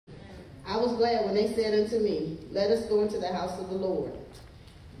I was glad when they said unto me, let us go into the house of the Lord.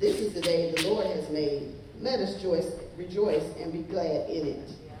 This is the day the Lord has made. Let us rejoice and be glad in it.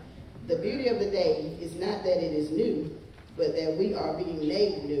 The beauty of the day is not that it is new, but that we are being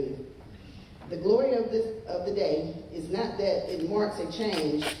made new. The glory of the day is not that it marks a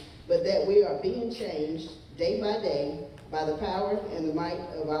change, but that we are being changed day by the power and the might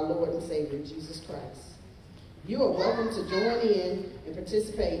of our Lord and Savior, Jesus Christ. You are welcome to join in and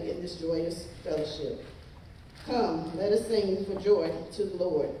participate in this joyous fellowship. Come, let us sing for joy to the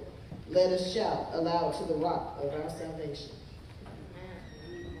Lord. Let us shout aloud to the rock of our salvation.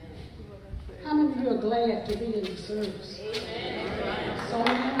 How many of you are glad to be in the service? Amen. So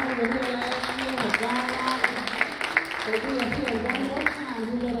many were here last year and gone out. But we are here one more time.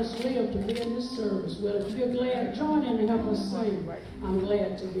 You let us live to be in this service. Well, if you're glad, join in and help us sing. I'm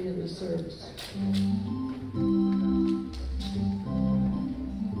glad to be in the service.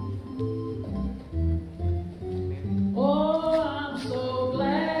 Oh, I'm so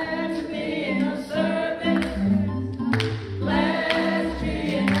glad to be in the service. Glad to be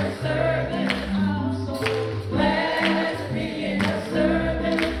in the service. I'm so glad to be in the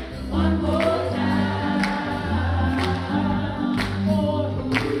service one more time. Oh,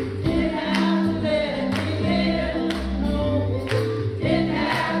 he didn't have to let me live. No, he didn't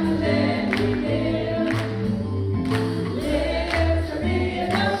have to let me live. Live to be in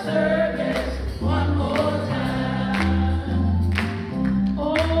the service one more time.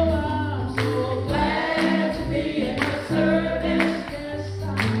 Oh, I'm so glad to be in the service. Yes,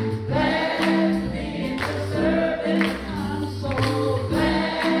 I'm glad to be in the service. I'm so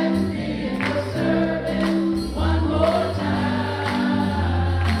glad to be in the service one more time.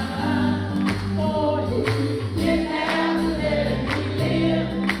 Oh, he didn't have to let me live.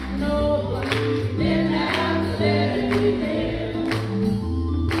 No, he didn't have to let me live.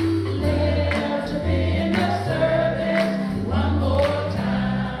 Live to be in the service one more time.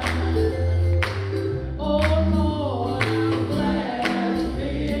 Oh Lord, I'm glad to be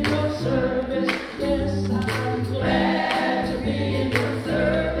in your service. Yes, I'm glad to be in your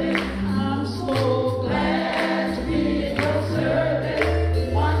service. I'm so glad to be in your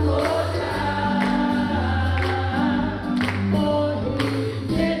service one more time. Oh,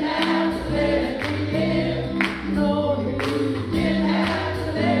 he didn't have to let me live. No, he didn't have to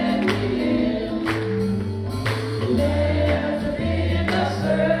let me live. Live to be in the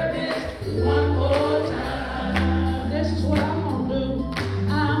service one more time. This is what I'm gonna do.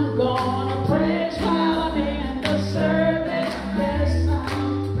 I'm gonna praise while I'm in the service. Yes,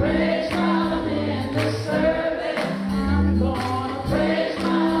 I'm praise while I'm in the service. I'm gonna praise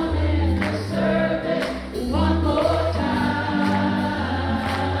while I'm in the service one more time.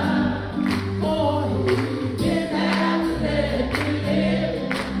 Oh, he didn't have to let me live.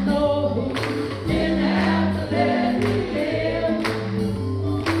 No, he didn't have to let me live.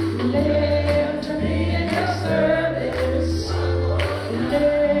 Live to be in your service.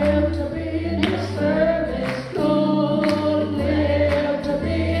 Live to be in your service. Oh, live to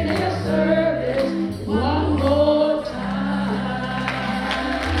be in your service one more time.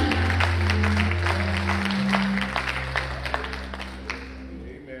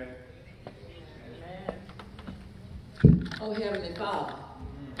 Oh, Heavenly Father,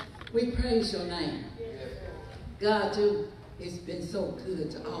 we praise your name. God, too, it's been so good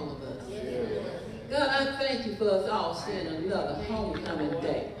to all of us. God, I thank you for us all seeing another homecoming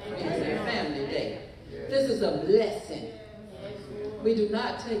day, friends and family day. This is a blessing. We do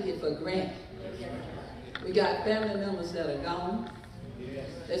not take it for granted. We got family members that are gone.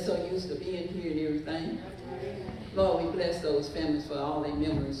 They're so used to being here and everything. Lord, we bless those families for all their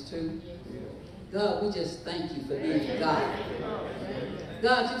memories too. God, we just thank you for being God.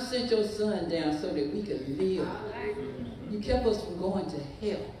 God, you sent your son down so that we could live. You kept us from going to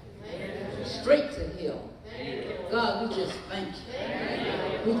hell, straight to hell. God, we just thank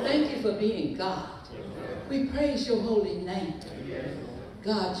you. We thank you for being God. We praise your holy name.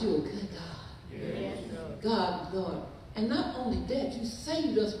 God, you're a good God. God, Lord. And not only that, you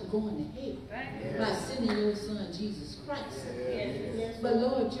saved us from going to hell by sending your son, Jesus Christ. But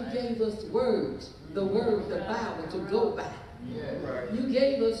Lord, you gave us words, the word, the Bible to go by. You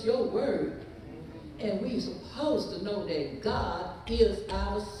gave us your word. And we're supposed to know that God is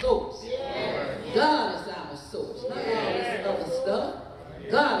our source. God is our source, not all this other stuff.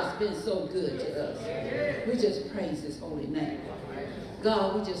 God has been so good to us. We just praise his holy name.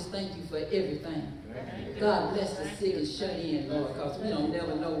 God, we just thank you for everything. God bless the sick and shut in, Lord, because we don't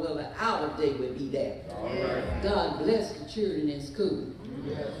never know whether our day will be there. God bless the children in school.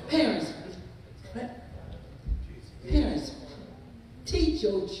 Parents, teach Teach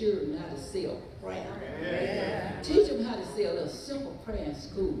your children how to say a prayer. Yeah. Teach them how to say a little simple prayer in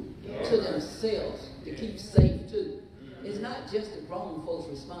school to themselves to keep safe too. It's not just the grown folks'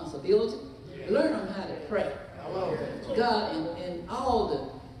 responsibility. Learn them how to pray. God, and all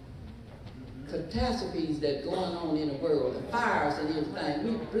the catastrophes that going on in the world, the fires and everything,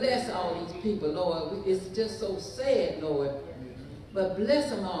 we bless all these people, Lord. It's just so sad, Lord. But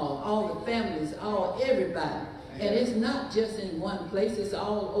bless them all the families, everybody. And it's not just in one place, it's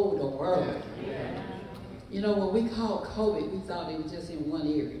all over the world. You know, when we called COVID, we thought it was just in one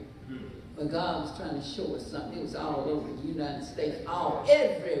area. But God was trying to show us something. It was all over the United States,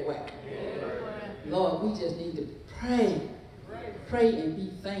 everywhere. Lord, we just need to pray. Pray and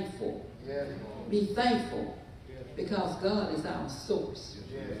be thankful. Be thankful because God is our source.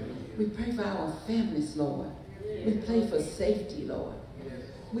 We pray for our families, Lord. We pray for safety, Lord.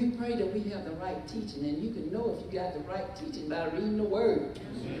 We pray that we have the right teaching, and you can know if you got the right teaching by reading the Word.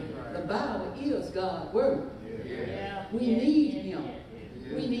 The Bible is God's Word. We need Him.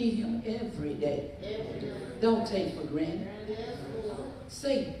 We need Him every day. Don't take for granted.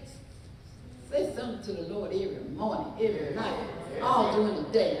 Say something to the Lord every morning, every night, all during the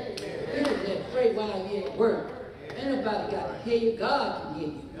day. You just pray while you're at work. Ain't nobody got to hear you. God can hear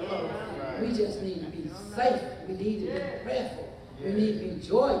you. We just need to be safe. We need to be prayerful. We need to be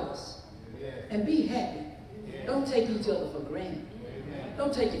joyous and be happy. Don't take each other for granted.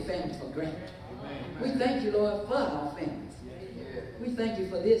 Don't take your family for granted. We thank you, Lord, for our families. We thank you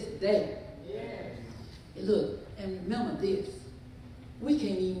for this day. Look, and remember this. We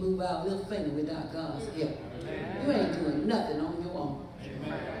can't even move our little finger without God's help. You ain't doing nothing on your own.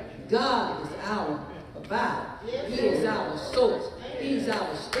 God is our provider. He is our source. He's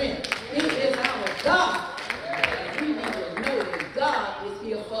our strength. He is our God. We need to know that God is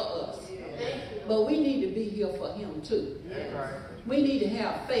here for us. But we need to be here for Him too. We need to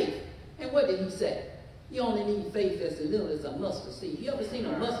have faith. And what did He say? You only need faith as little as a mustard seed. You ever seen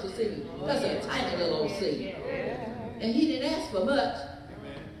a mustard seed? That's a tiny little old seed. And He didn't ask for much.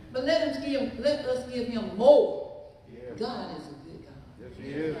 But let us give Him more. God is a good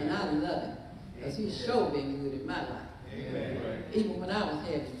God. And I love Him. Because He showed me good in my life. Even when I was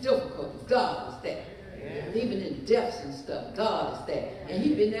having difficulties, God was there. Even in deaths and stuff, God is there. And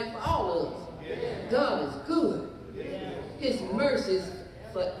He's been there for all of us. God is good. His mercy is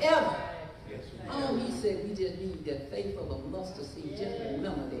forever. Oh, He said we just need the faith of a mustard seed. Just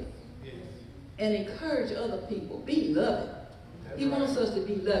remember that. And encourage other people. Be loving. He wants us to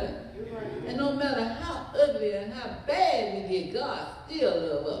be loving. And no matter how ugly and how bad we get, God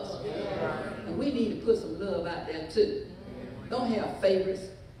still loves us. And we need to put some love out there too. Don't have favorites.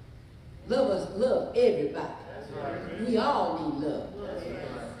 Love everybody. We all need love.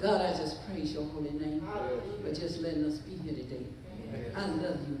 God, I just praise your holy name for just letting us be here today. I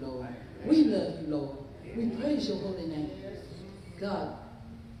love you, Lord. We love you, Lord. We praise your holy name. God,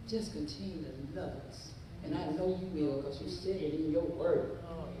 just continue to love us. And I know you will because you said it in your word.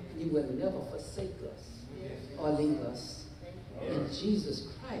 You will never forsake us or leave us. In Jesus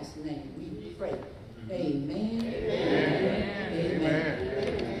Christ's name we pray. Amen. Amen.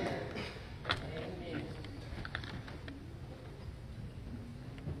 Amen.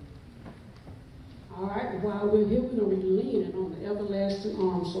 All right, while we're here, we're going to be leaning on the everlasting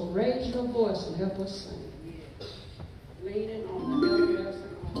arms. So raise your voice and help us sing. Leaning on the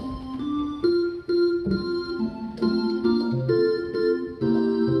everlasting arms.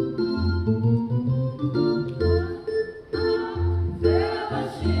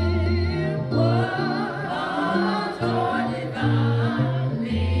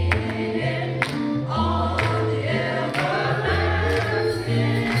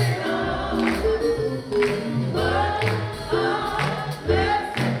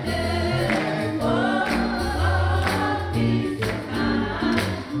 Peace.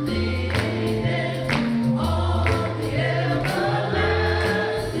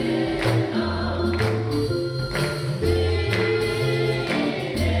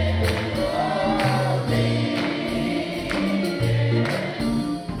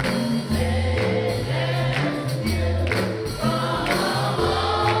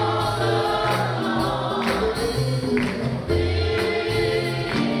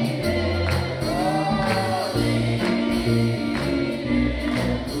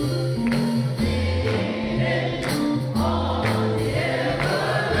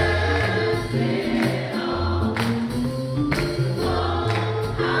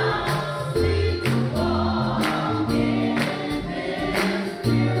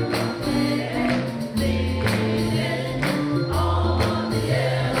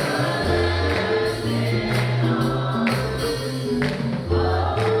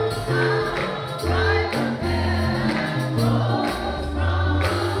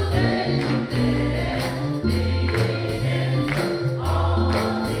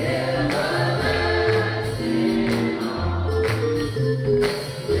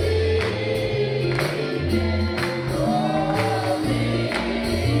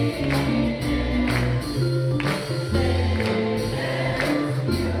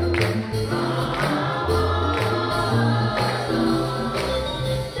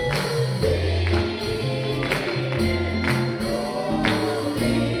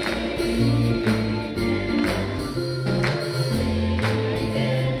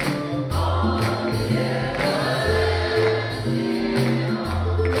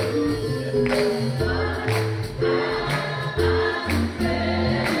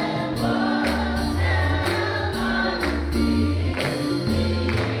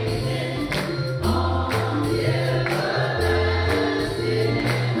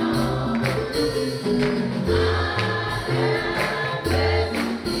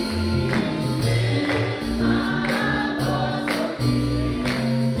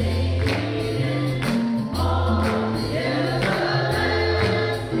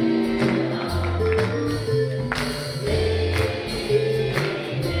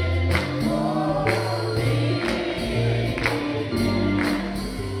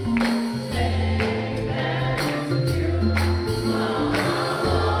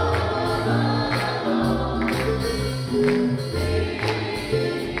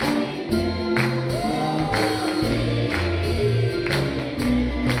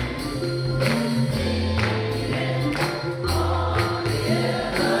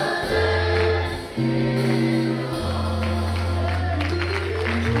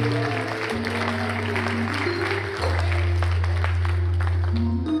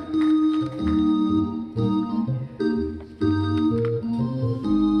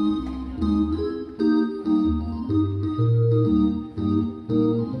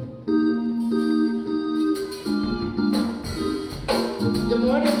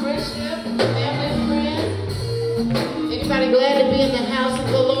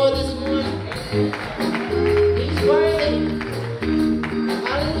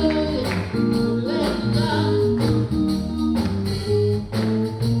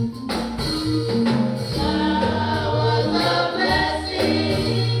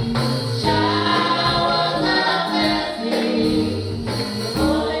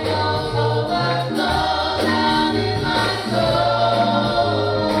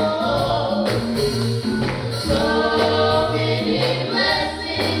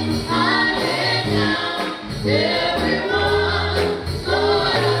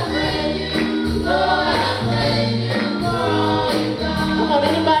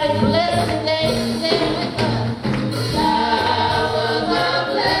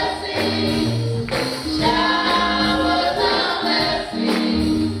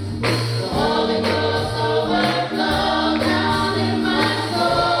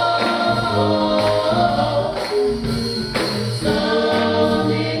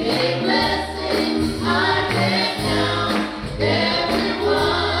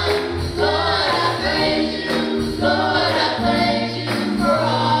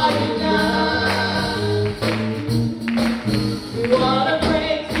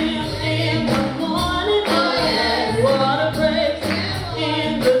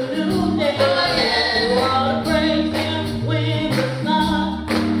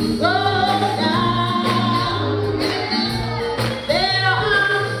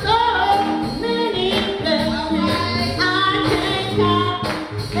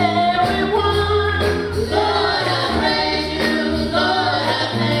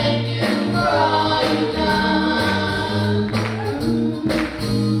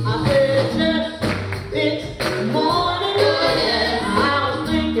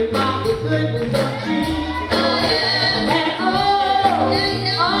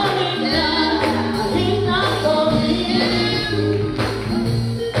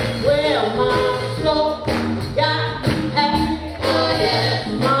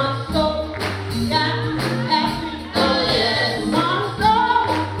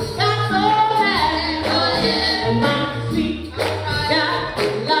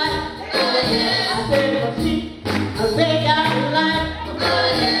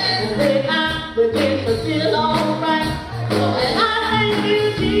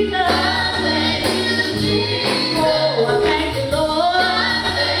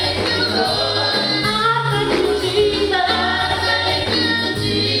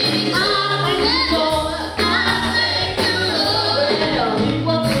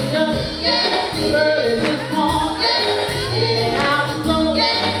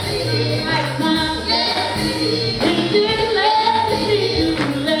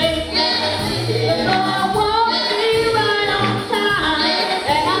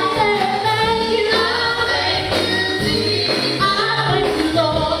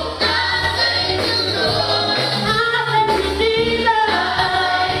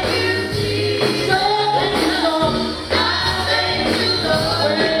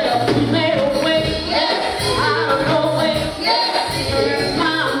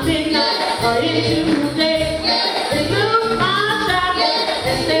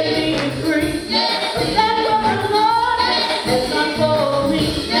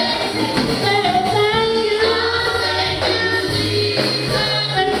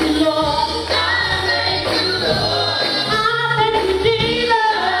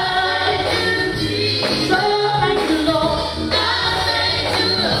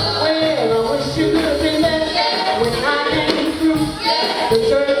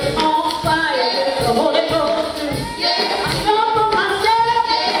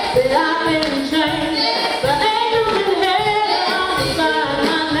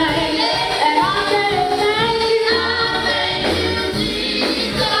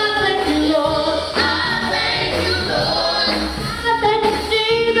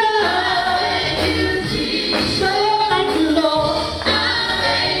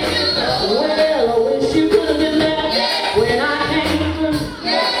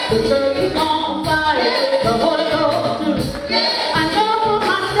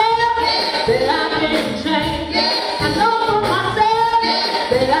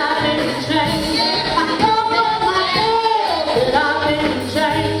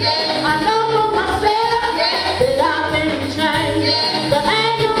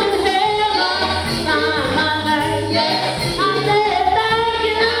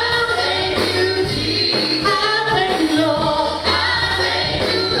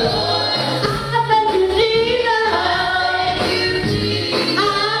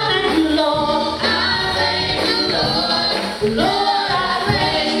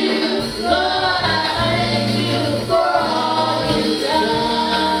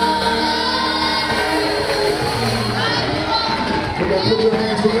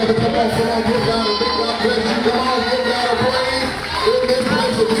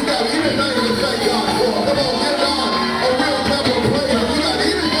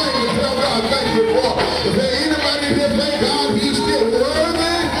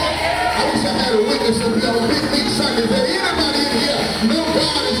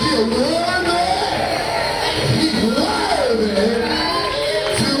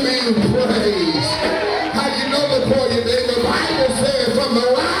 How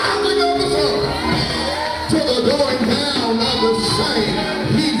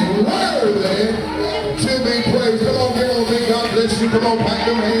bless you. Come on, clap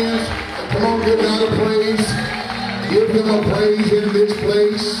them hands. Come on, give God a praise. Give him a praise in this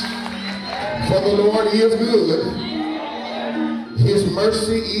place. For the Lord is good. His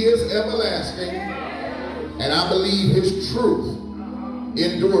mercy is everlasting. And I believe his truth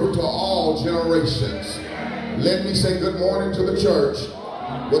endureth to all generations. Let me say good morning to the church.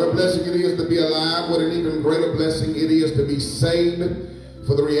 What a blessing it is to be alive. What an even greater blessing it is to be saved.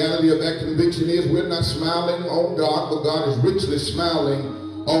 For the reality of that conviction is we're not smiling on God, but God is richly smiling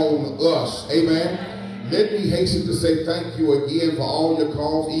on us. Amen. Let me hasten to say thank you again for all your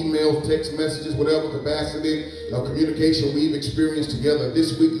calls, emails, text messages, whatever capacity of communication we've experienced together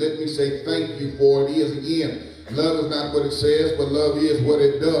this week. Let me say thank you for it is again. Love is not what it says, but love is what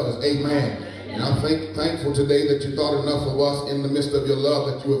it does. Amen. And I'm thankful today that you thought enough of us in the midst of your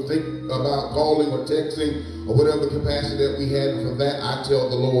love that you would think about calling or texting or whatever capacity that we had. And for that, I tell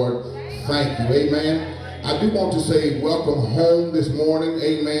the Lord, thank you. Amen. I do want to say welcome home this morning.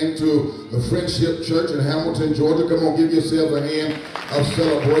 Amen. To the Friendship Church in Hamilton, Georgia. Come on, give yourself a hand of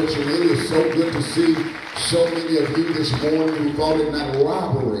celebration. It is so good to see so many of you this morning who thought it not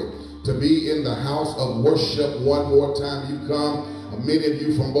robbery to be in the house of worship one more time. You come. Many of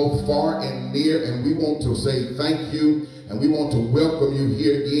you from both far and near, and we want to say thank you, and we want to welcome you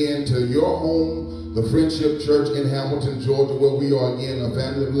here again to your home, the Friendship Church in Hamilton, Georgia, where we are again a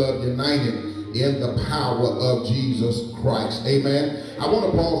family of love united in the power of Jesus Christ. Amen. I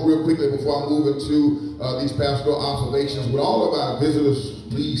want to pause real quickly before I move into these pastoral observations. With all of our visitors,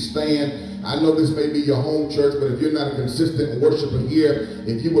 please stand. I know this may be your home church, but if you're not a consistent worshiper here,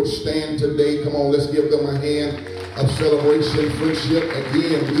 if you would stand today, come on, let's give them a hand of celebration, friendship.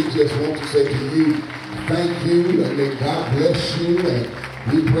 Again, we just want to say to you, thank you, and may God bless you, and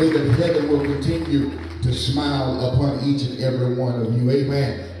we pray that heaven will continue to smile upon each and every one of you.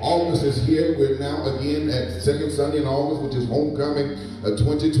 Amen. August is here. We're now again at second Sunday in August, which is homecoming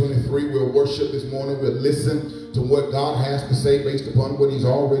 2023. We'll worship this morning. We'll listen to what God has to say based upon what he's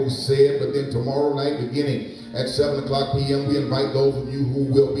already said. But then tomorrow night, beginning at 7 o'clock p.m., we invite those of you who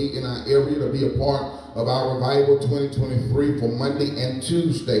will be in our area to be a part of our Revival 2023 for Monday and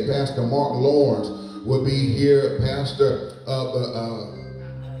Tuesday. Pastor Mark Lawrence will be here. Pastor of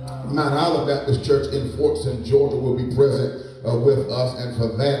Mount Olive Baptist Church in Fort St. Georgia will be present with us, and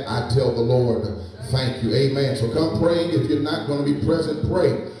for that I tell the Lord thank you. Amen. So come praying. If you're not going to be present,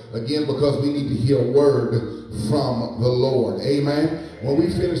 pray again, because we need to hear a word from the Lord. Amen. When we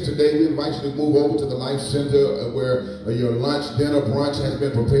finish today, we invite you to move over to the Life Center where your lunch, dinner, brunch has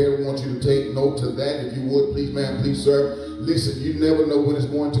been prepared. We want you to take note to that. If you would, please, ma'am, please, sir. Listen, you never know when it's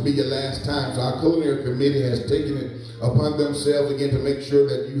going to be your last time. So our culinary committee has taken it upon themselves again to make sure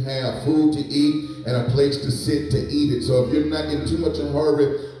that you have food to eat and a place to sit to eat it. So if you're not in too much of a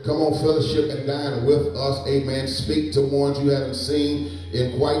hurry, come on, fellowship and dine with us. Amen. Speak to ones you haven't seen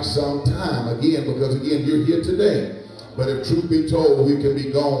in quite some time. Again, because again, you're here today. But if truth be told, we can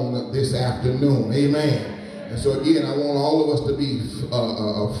be gone this afternoon. Amen. And so again, I want all of us to be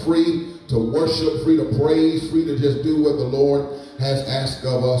free to worship, free to praise, free to just do what the Lord has asked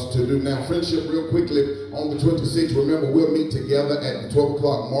of us to do. Now, friendship, real quickly, on the 26th, remember, we'll meet together at the 12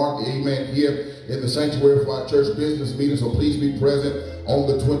 o'clock mark, amen, here in the sanctuary for our church business meeting. So please be present on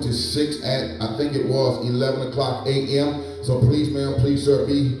the 26th at, I think it was 11 o'clock a.m. So please, ma'am, please, sir,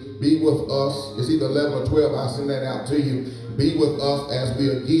 be with us. It's either 11 or 12. I'll send that out to you. Be with us as we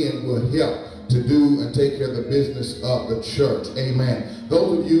again will help to do and take care of the business of the church. Amen.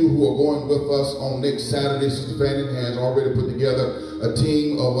 Those of you who are going with us on next Saturday, Sister Fanning has already put together a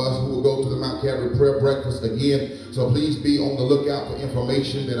team of us who will go to the Mount Calvary prayer breakfast again. So please be on the lookout for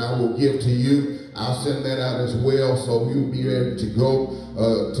information that I will give to you. I'll send that out as well, so you'll be able to go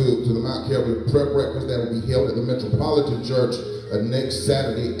to the Mount Calvary prayer breakfast that will be held at the Metropolitan Church next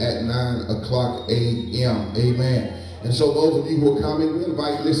Saturday at 9 o'clock a.m. Amen. And so those of you who are coming, we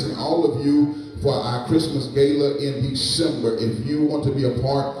invite, listen, all of you for our Christmas Gala in December. If you want to be a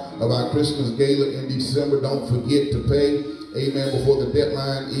part of our Christmas Gala in December, don't forget to pay, amen, before the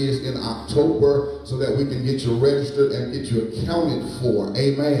deadline is in October, so that we can get you registered and get you accounted for.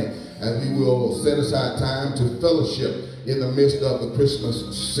 Amen. And we will set aside time to fellowship in the midst of the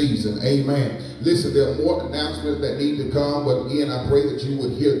Christmas season. Amen. Listen, there are more announcements that need to come, but again, I pray that you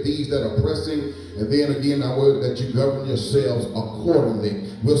would hear these that are pressing, and then again, I would that you govern yourselves accordingly.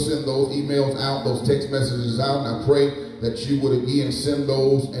 We'll send those emails out, those text messages out, and I pray that you would again send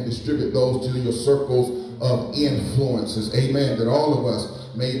those and distribute those to your circles of influences. Amen. That all of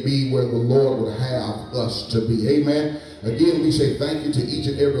us may be where the Lord would have us to be. Amen. Again, we say thank you to each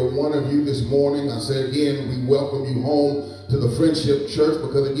and every one of you this morning. I say again, we welcome you home to the Friendship Church,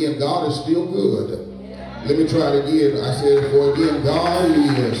 because again, God is still good. Let me try it again. I said, for again, God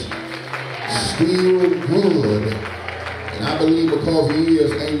is still good. And I believe because he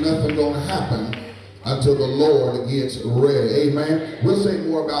is, ain't nothing going to happen until the Lord gets ready. Amen. We'll say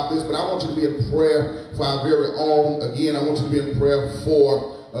more about this, but I want you to be in prayer for our very own. Again, I want you to be in prayer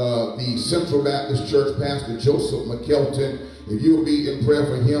for the Central Baptist Church Pastor Joseph McKelton. If you will be in prayer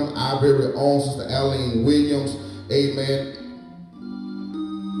for him, our very own Sister Aline Williams. Amen.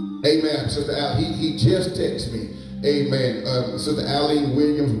 Amen. Sister Al, he just texted me. Amen. Sister Aline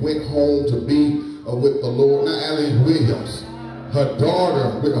Williams went home to be with the Lord. Not Aline Williams. Her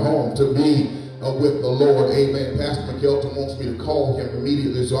daughter went home to be with the Lord. Amen. Pastor McKelton wants me to call him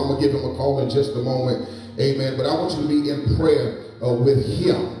immediately, so I'm going to give him a call in just a moment. Amen. But I want you to be in prayer with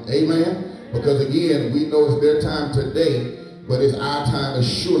him. Amen. Because again, we know it's their time today, but it's our time is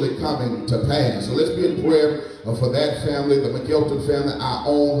surely coming to pass. So let's be in prayer for that family, the McKelton family, our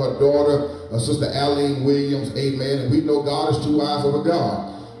own, her daughter, Sister Aline Williams. Amen. And we know God is too wise of a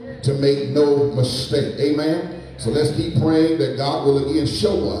God to make no mistake. Amen. So let's keep praying that God will again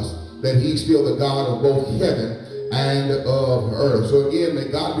show us that he's still the God of both heaven and of earth. So again, may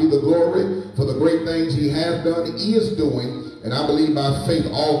God be the glory for the great things he has done, he is doing, and I believe by faith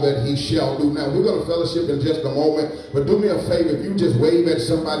all that he shall do. Now, we're going to fellowship in just a moment, but do me a favor, if you just wave at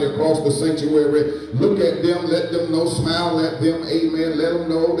somebody across the sanctuary, look at them, let them know, smile at them, amen, let them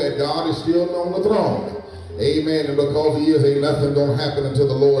know that God is still on the throne. Amen. And because he is, ain't nothing going to happen until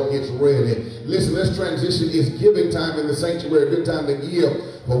the Lord gets ready. Listen, let's transition. It's giving time in the sanctuary, good time to give.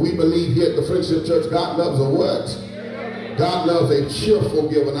 But we believe here at the Friendship Church, God loves a what? God loves a cheerful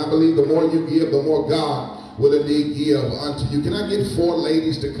giver. And I believe the more you give, the more God will indeed give unto you. Can I get 4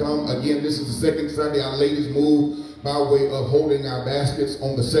 ladies to come? Again, this is the second Sunday. Our ladies move by way of holding our baskets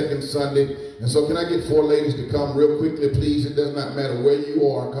on the second Sunday. And so can I get 4 ladies to come real quickly, please? It does not matter where you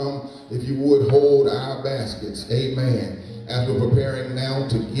are. Come, if you would, hold our baskets. Amen. As we're preparing now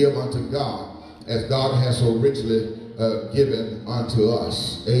to give unto God, as God has so richly given unto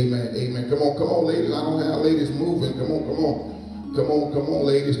us. Amen. Amen. Come on, ladies. I don't have ladies moving. Come on,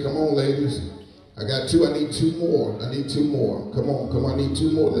 ladies. Come on, ladies. I got 2. I need 2 more. Come on. I need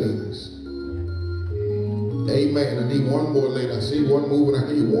 2 more ladies. Amen. I need 1 more lady. I see 1 moving. I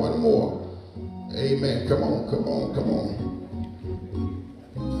need 1 more. Amen. Come on.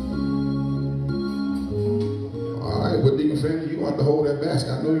 All right. Well, Deacon Fanny, you're going to have to hold that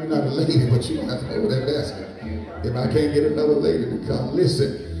basket. I know you're not a lady, but you're going to have to hold that basket. If I can't get another lady to come.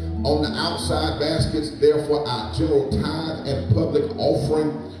 Listen, on the outside baskets, therefore, our general tithe and public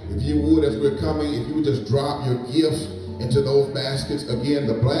offering. If you would, as we're coming, if you would just drop your gifts into those baskets. Again,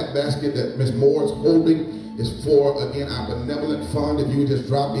 the black basket that Ms. Moore is holding is for, again, our benevolent fund. If you would just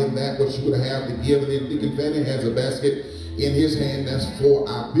drop in that, what you would have to give. And then Deacon Fanny has a basket in his hand that's for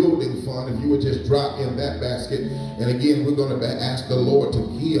our building fund. If you would just drop in that basket. And again, we're going to ask the Lord to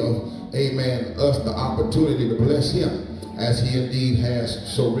give, amen, us the opportunity to bless him as he indeed has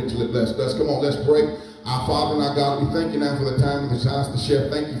so richly blessed us. Come on, let's pray. Our Father and our God, we thank you now for the time and the chance to share.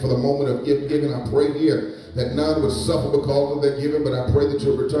 Thank you for the moment of giving. I pray here that none would suffer because of their giving, but I pray that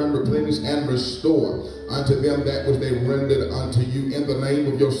you'll return, replenish, and restore unto them that which they rendered unto you. In the name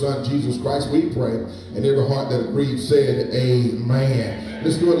of your Son, Jesus Christ, we pray. And every heart that agreed said, amen.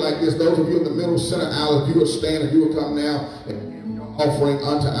 Let's do it like this. Those of you in the middle center aisle, if you would stand, if you would come now and offering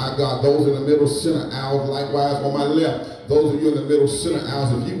unto our God. Those in the middle center aisle, likewise on my left. Those of you in the middle center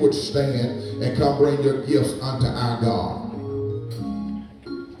aisles, if you would stand and come bring your gifts unto our God.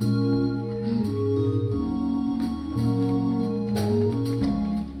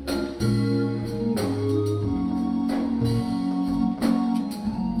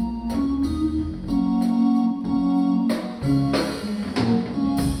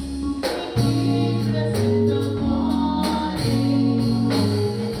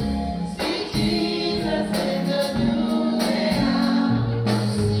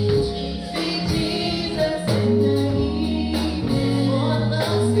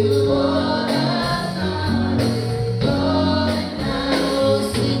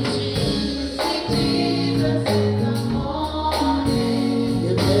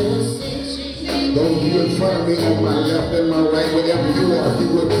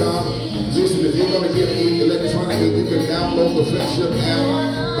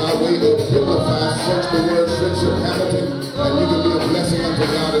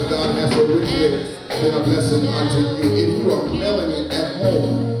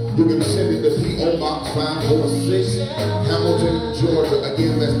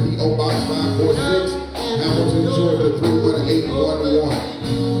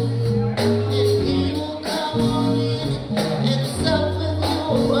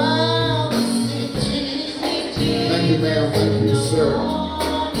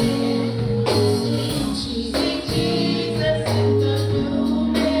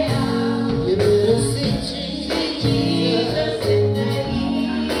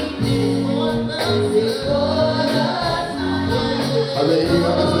 Are there any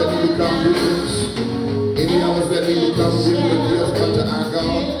others that need to come with? Any others that need to come with the gifts unto our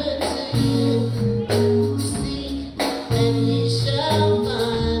God?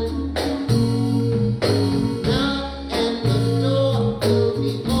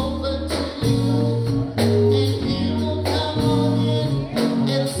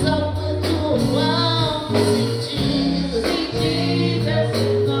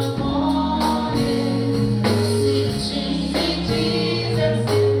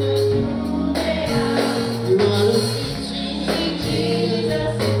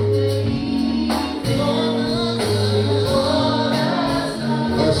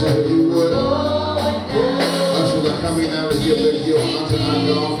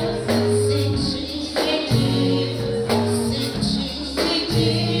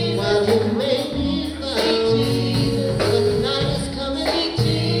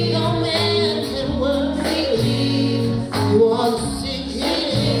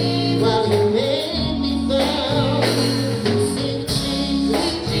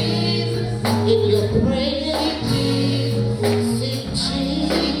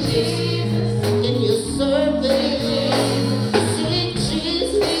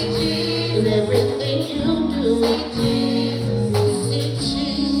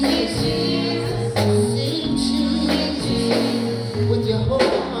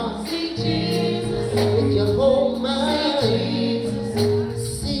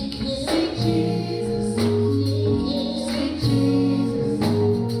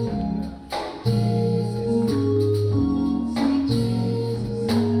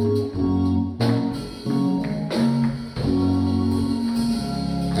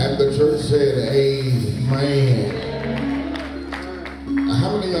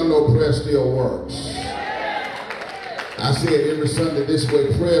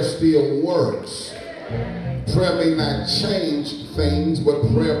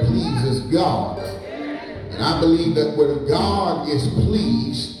 That when God is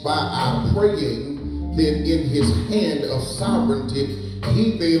pleased by our praying, then in his hand of sovereignty,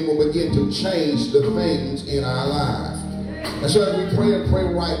 he then will begin to change the things in our lives. And so as we pray and pray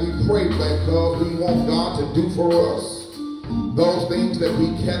right, we pray because we want God to do for us those things that we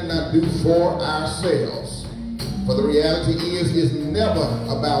cannot do for ourselves. For the reality is, it's never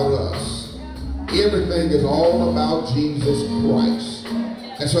about us. Everything is all about Jesus Christ.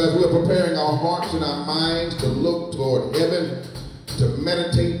 And so as we're preparing our hearts and our minds to look toward heaven, to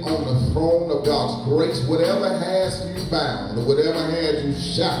meditate on the throne of God's grace, whatever has you bound or whatever has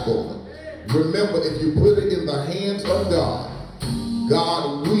you shackled, remember, if you put it in the hands of God,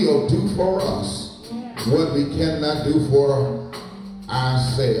 God will do for us what we cannot do for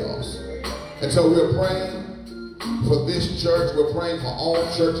ourselves. And so we're praying for this church. We're praying for all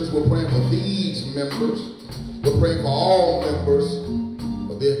churches. We're praying for these members. We're praying for all members.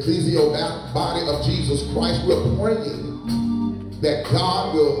 The ecclesial body of Jesus Christ. We're praying that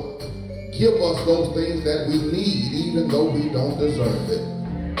God will give us those things that we need, even though we don't deserve it.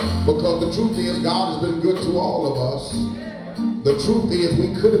 Because the truth is, God has been good to all of us. The truth is,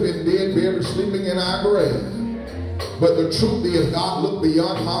 we could have been dead, buried, sleeping in our grave. But the truth is, God looked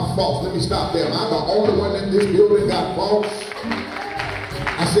beyond my faults. Let me stop there. Am I the only one in this building got faults?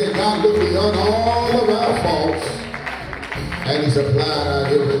 I said, God looked beyond all of our faults, and he supplied our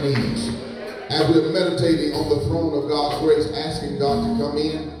every needs. As we're meditating on the throne of God's grace, asking God to come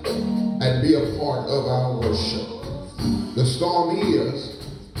in and be a part of our worship. The storm is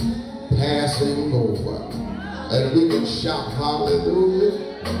passing over. And we can shout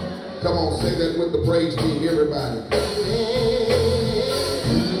hallelujah. Come on, say that with the praise team, everybody.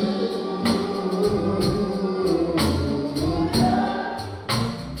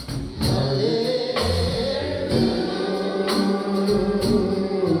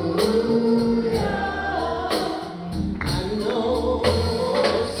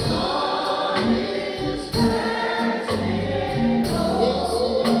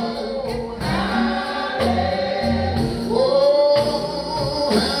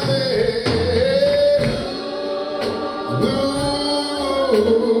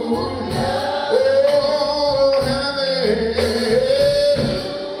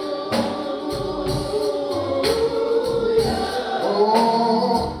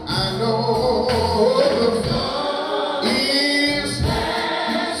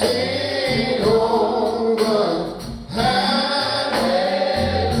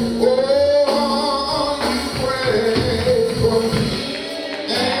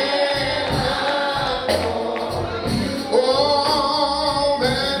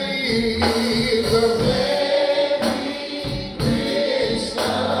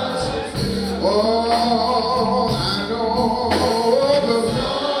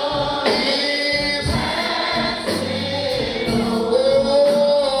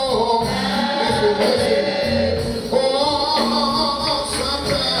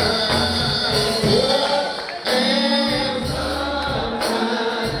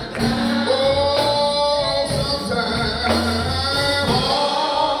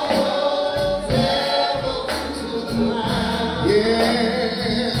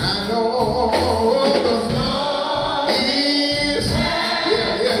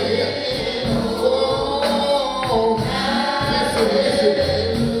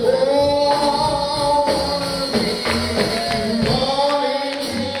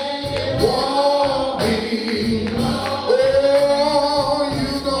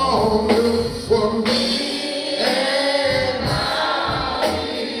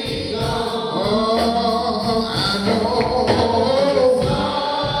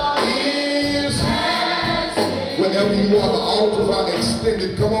 altars are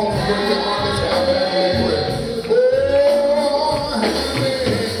extended. Come on, from where you are, let's have a prayer. Oh,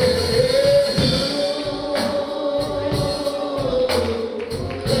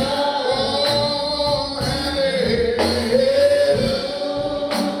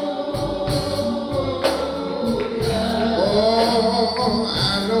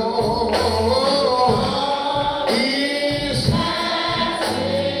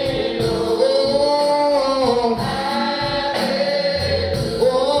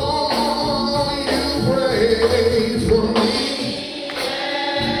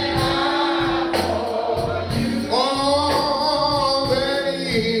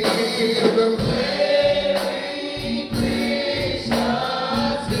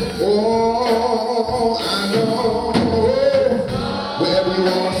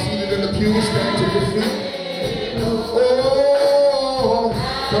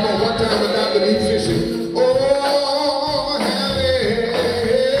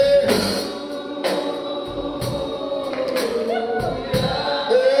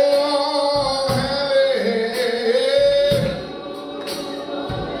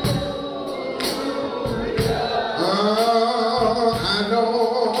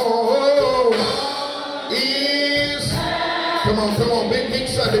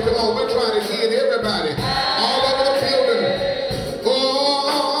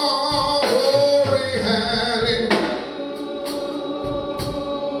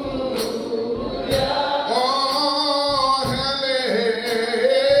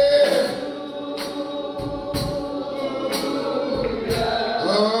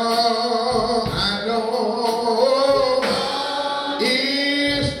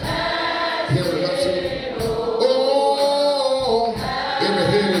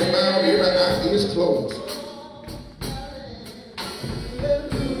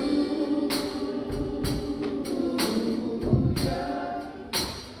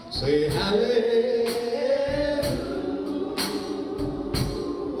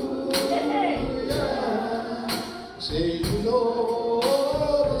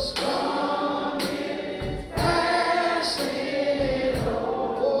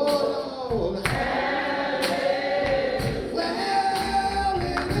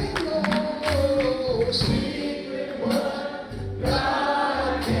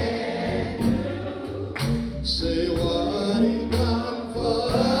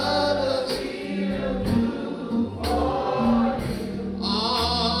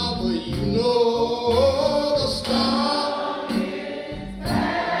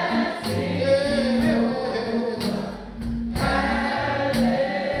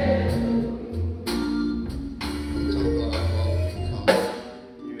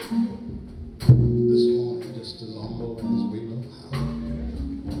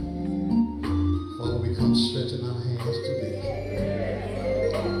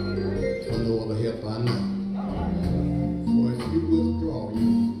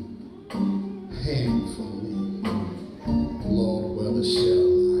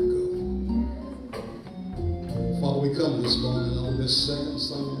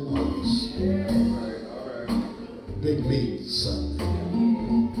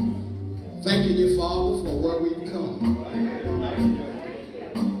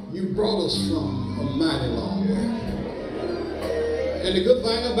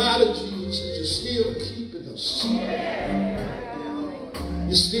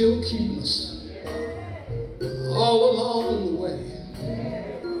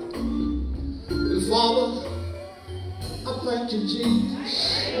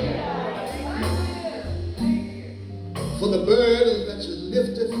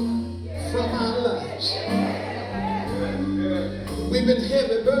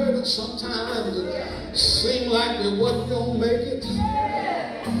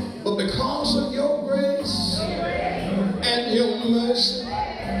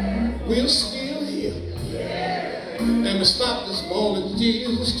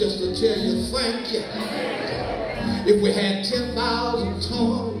 If we had 10,000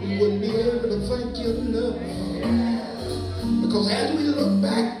 tongues, we wouldn't be able to thank you enough. Because as we look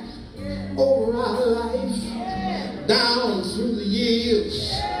back over our life, down through the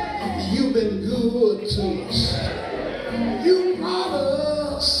years, you've been good to us. You brought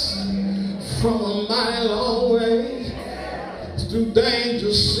us from a mighty long way, through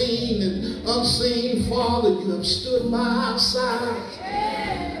danger seen and unseen. Father, you have stood by our side.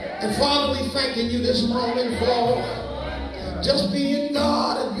 And Father, we thanking you this morning for just being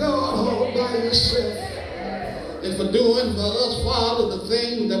God and God all by yourself. And for doing for us, Father, the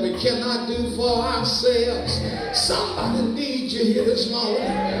things that we cannot do for ourselves. Somebody needs you here this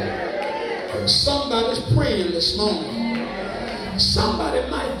morning. Somebody's praying this morning. Somebody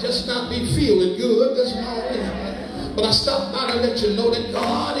might just not be feeling good this morning, but I stopped by to let you know that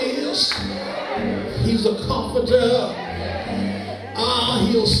God is. He's a comforter.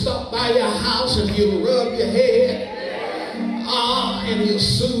 He'll stop by your house and he'll rub your head. And he'll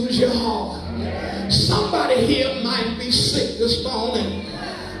soothe your heart. Somebody here might be sick this morning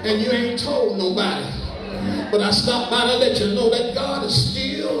and you ain't told nobody. But I stopped by to let you know that God is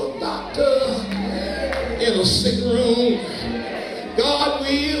still a doctor in a sick room. God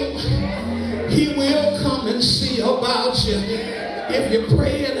will. He will come and see about you. If you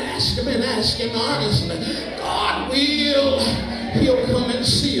pray and ask him honestly, God will. He'll come and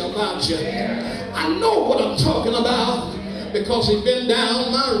see about you. I know what I'm talking about because he's been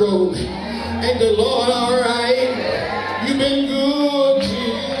down my road. Ain't the Lord all right? You've been good,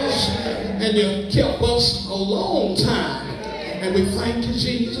 Jesus, and you kept us a long time. And we thank you,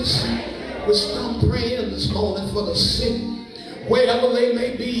 Jesus. We're still praying this morning for the sick, wherever they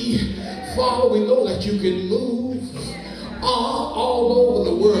may be. Father, we know that you can move all over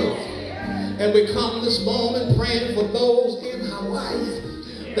the world. And we come this morning praying for those in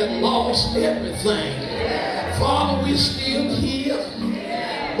Hawaii that lost everything. Father, we're still here,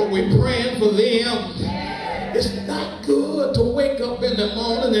 but we're praying for them. It's not good to wake up in the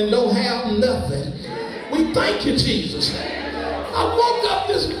morning and don't have nothing. We thank you, Jesus. I woke up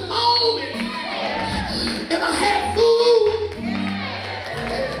this morning and I had food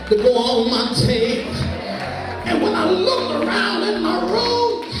to go on my table. And when I looked around in my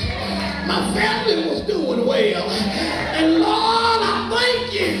room, my family was doing well. And Lord, I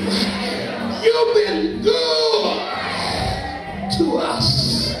thank you. You've been good to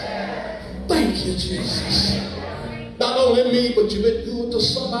us. Thank you, Jesus. Not only me, but you've been good to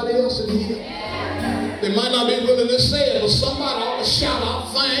somebody else in here. They might not be willing to say it, but somebody ought to shout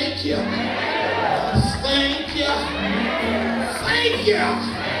out, thank you. Thank you. Thank you.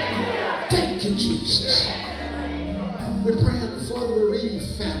 Thank you, Jesus. We're praying for the bereaved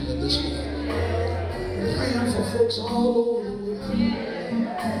family this morning. We're praying for folks all over the world.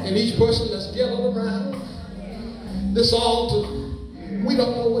 And each person that's gathered around this altar, we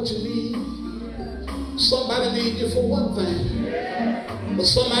don't know what you need. Somebody needs you for one thing, but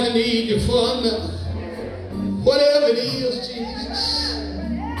somebody needs you for another. Whatever it is, Jesus,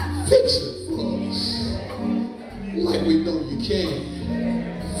 fix it for us. Like we know you can.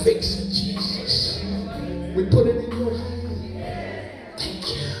 Fix it, Jesus. We put it in your hand. Thank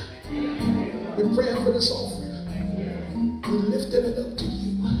you. We're praying for this offering. We're lifting it up to you.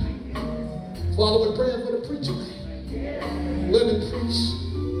 Father, we're praying for the preacher man. Let him preach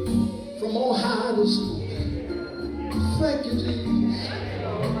from on high this morning. Thank you, Jesus.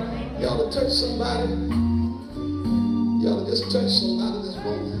 Y'all to touch somebody. Y'all to just touch somebody this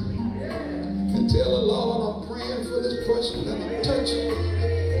morning. And tell the Lord, I'm praying for this person that I'm touching.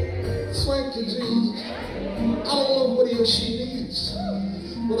 Thank you, Jesus. I don't know what he or she needs,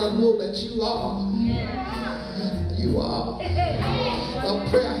 but I know that you are. You are. A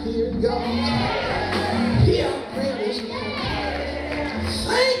prayer here, God. Hear our prayer this morning.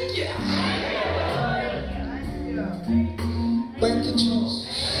 Thank you. Thank you, Jesus.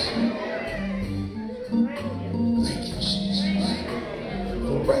 Thank you, Jesus.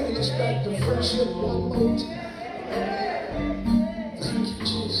 For bringing us back to friendship one more time. Thank you,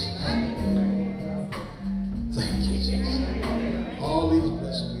 Jesus. Thank you, Jesus. All these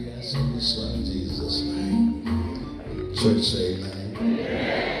blessings we ask in your Son, Jesus' name. Church say amen.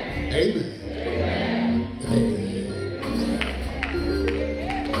 Amen. Amen. Amen.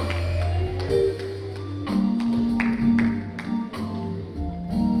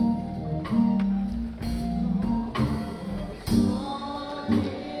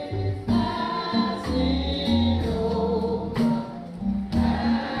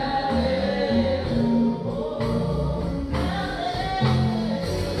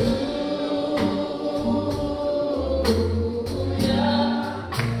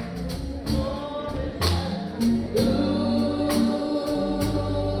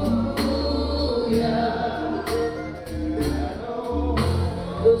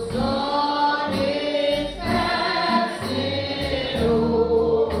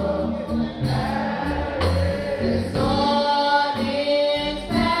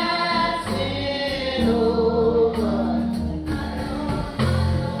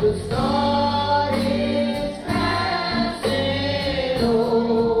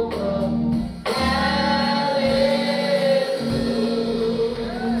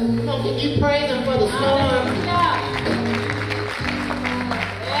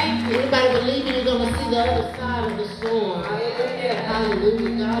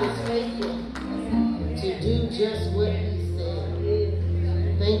 Hallelujah. God is faithful to do just what he said.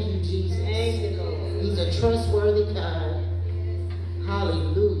 trustworthy kind.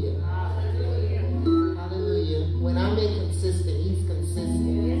 Hallelujah. Hallelujah. When I'm inconsistent, he's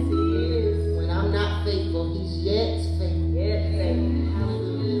consistent. Yes, he is. When I'm not faithful, he's yet faithful. Yes, faithful.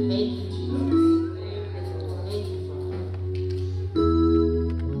 Hallelujah. Thank you, Jesus. Thank you, Father.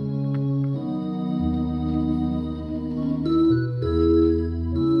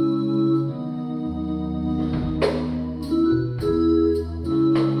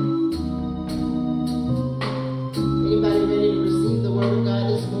 Anybody ready to receive the word of God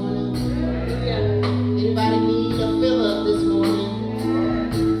this morning? Anybody need a fill up this morning?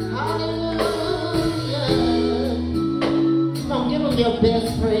 Hallelujah. Come on, give him your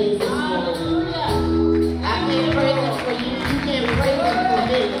best praise this morning. I can't praise him for you. You can't praise him for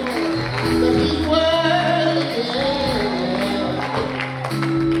me. But he's worthy.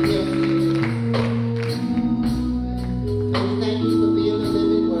 Yes, he is. And we thank you for being the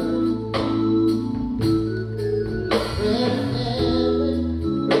living word. Bread of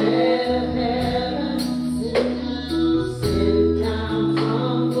heaven, sit down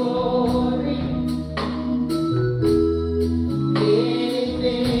from glory. Many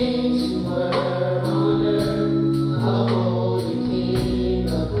things you were on earth, a holy king,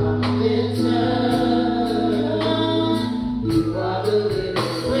 a carpenter. You are the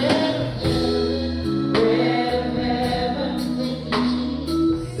living bread of heaven. Thank you,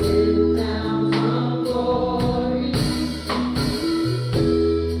 Jesus. Sit down from glory.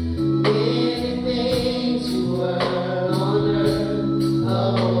 Many things you were on earth, a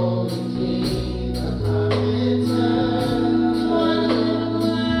holy king, a carpenter.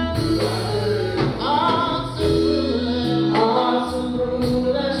 Awesome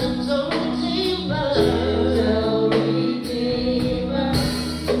ruler, gentle redeemer,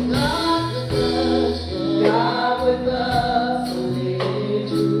 God with us, so living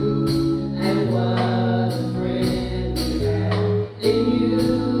true, and what a friend we have in you.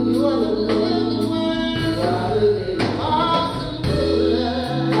 You are the living word,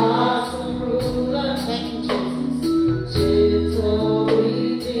 awesome ruler, thank you, Jesus. Gentle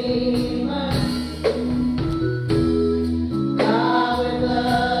redeemer, God with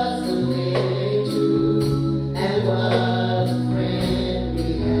us, the living true, and what a friend we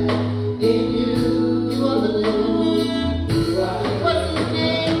have in you. You are the living word. What's his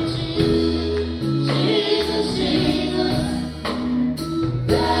name? Jesus, Jesus.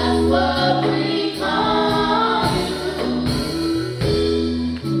 That's what we call you.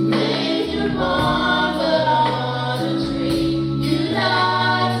 Manger born, but on a tree. You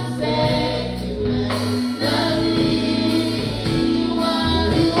died to save humanity. You are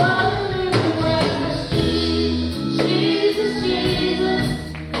the living word. Jesus, Jesus.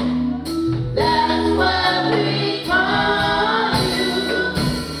 That's what we call you.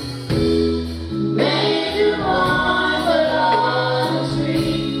 Manger born, but on a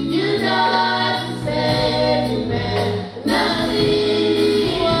tree. You died to save humanity.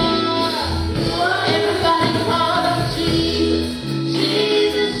 You are everybody call him Jesus.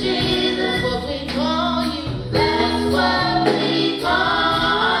 Jesus, Jesus, what we call you. That's what we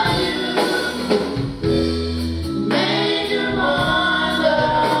call you. Manger born, but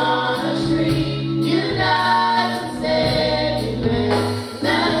on a tree. You died to save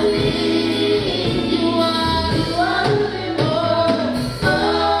humanity. You are the living word.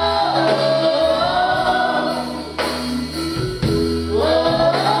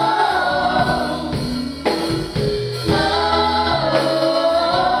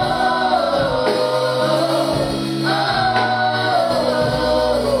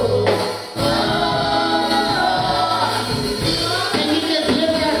 Can you just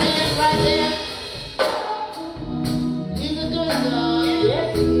lift your hands right there? He's a good God.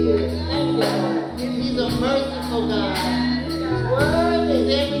 Yes, he is. Thank you. He's a merciful God. His word is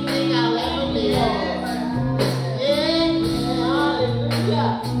everything I'll ever need. Yeah,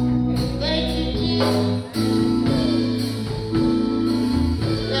 hallelujah. Thank you, Jesus.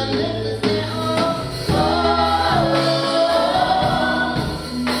 Now lift us there. Oh,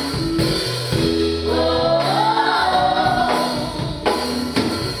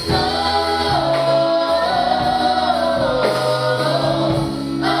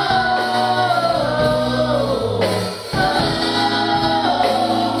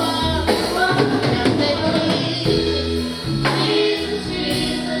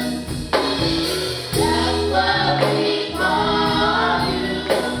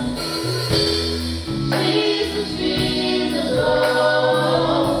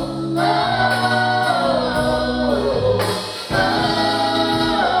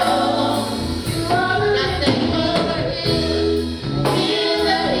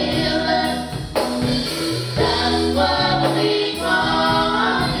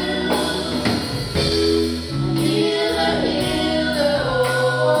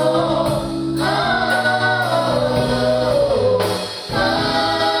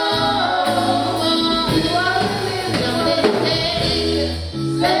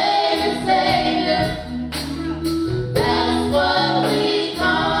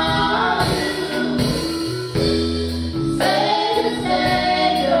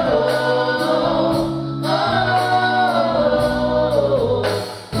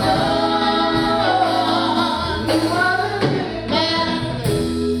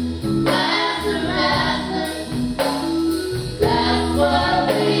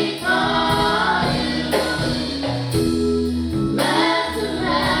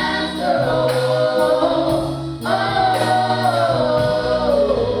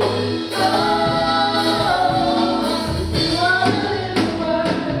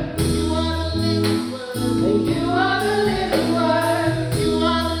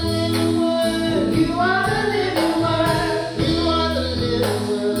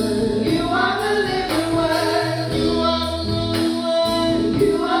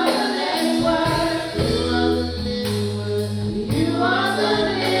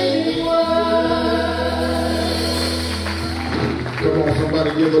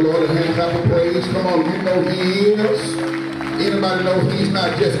 give the Lord a hand clap of praise. Come on, you know he is. Anybody know he's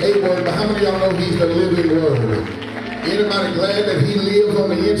not just a word, but how many of y'all know he's the living word? Anybody glad that he lives on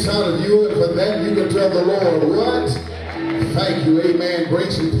the inside of you? And for that you can tell the Lord, what? Thank you, amen.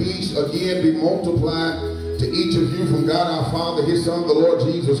 Grace and peace again be multiplied to each of you from God our Father, his Son, the Lord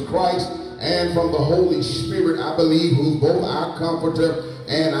Jesus Christ, and from the Holy Spirit, I believe, who's both our comforter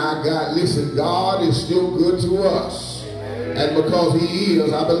and our God. Listen, God is still good to us. And because he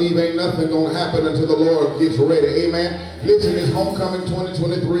is, I believe ain't nothing going to happen until the Lord gets ready. Amen. Listen, it's Homecoming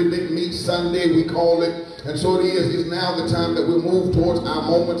 2023, Big Meet Sunday, we call it. And so it is. It's now the time that we move towards our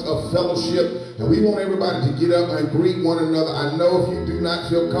moments of fellowship. And we want everybody to get up and greet one another. I know if you do not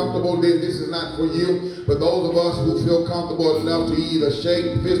feel comfortable, then this is not for you. But those of us who feel comfortable enough to either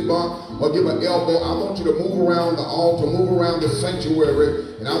shake, fist bump, or give an elbow, I want you to move around the altar, move around the sanctuary,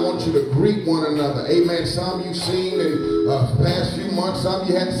 and I want you to greet one another. Amen. Some you've seen in the past few months, some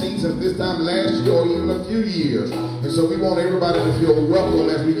you hadn't seen since this time last year or even a few years. And so we want everybody to feel welcome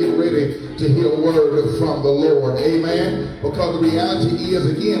as we get ready to hear a word from the Lord. Amen. Because the reality is,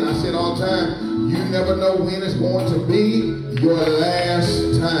 again, I said all the time, you never know when it's going to be your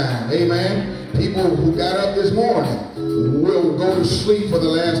last time. Amen. People who got up this morning will go to sleep for the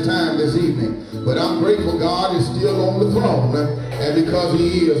last time this evening. But I'm grateful God is still on the throne. And because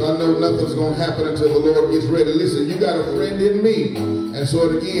he is, I know nothing's going to happen until the Lord gets ready. Listen, you got a friend in me. And so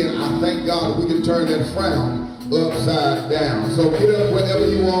again, I thank God we can turn that frown upside down. So get up wherever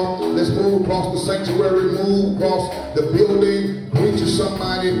you are. Let's move across the sanctuary, move across the building, greet to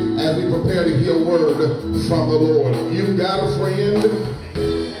somebody as we prepare to hear a word from the Lord. You got a friend.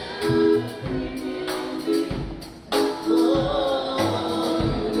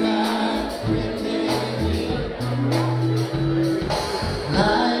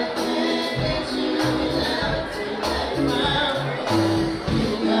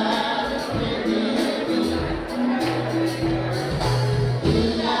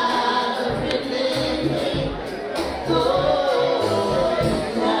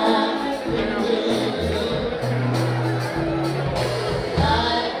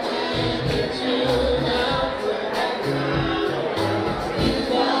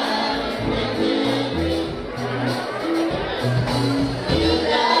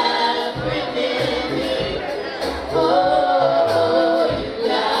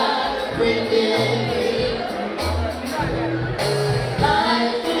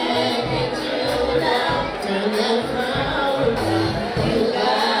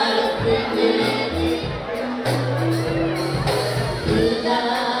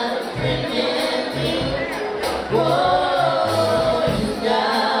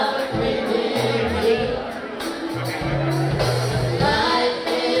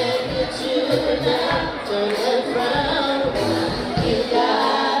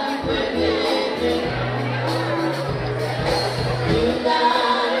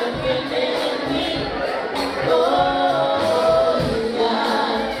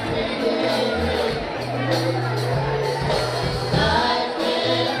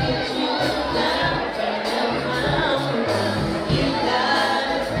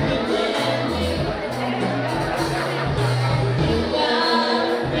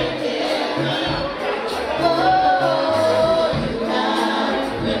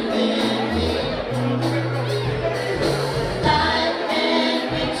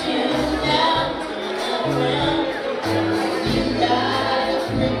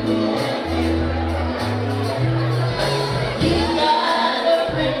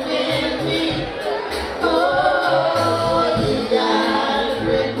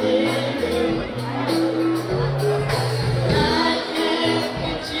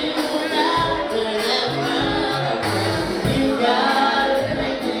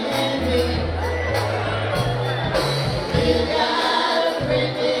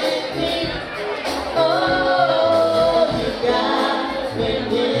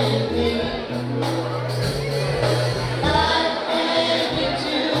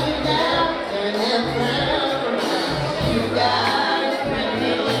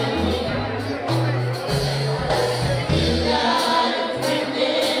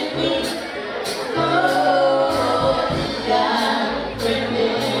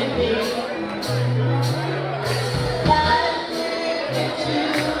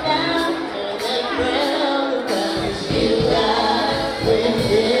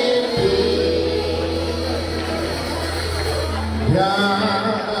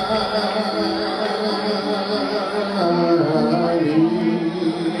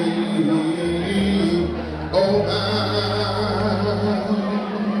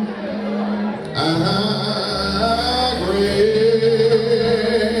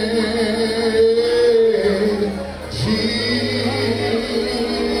 Great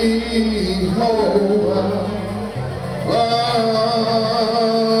Jehovah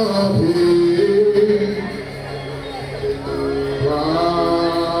of his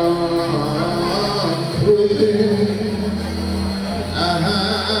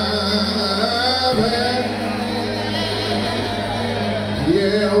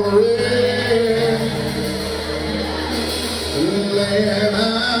and I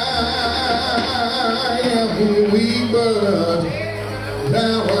am weak, but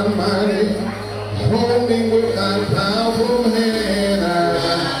thou art mighty, holding with thy powerful hand.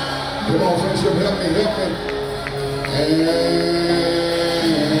 Come on, friendship, help me, help me.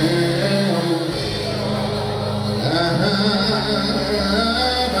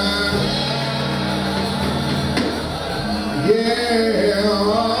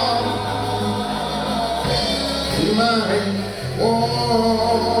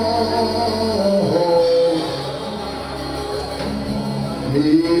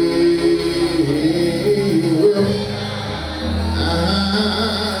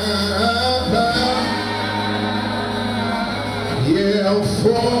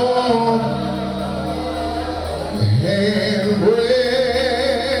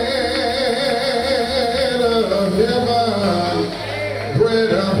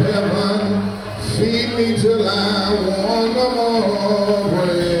 Bread of heaven, feed me till I want no more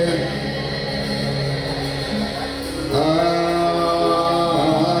bread.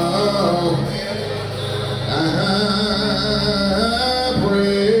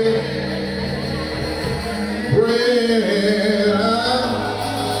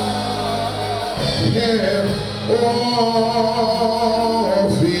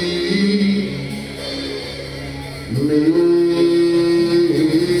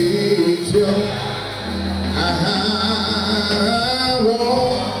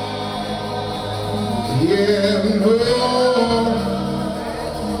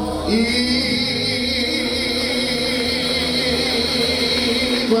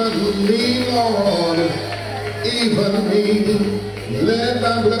 Even me, let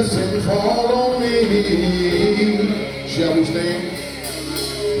thy blessing fall on me. Shall we stand?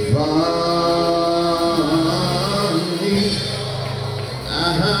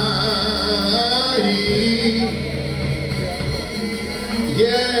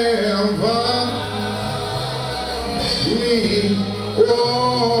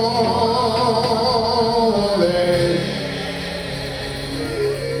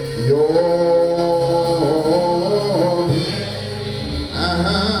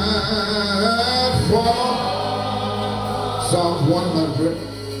 Psalms 100.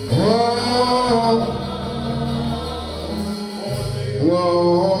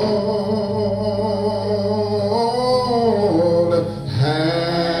 Lord,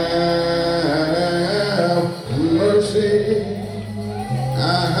 have mercy.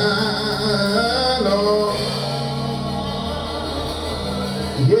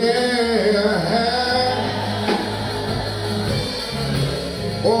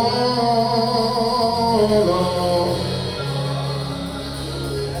 Lord, Lord,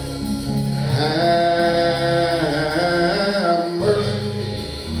 have mercy.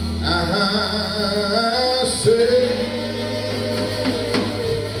 Say,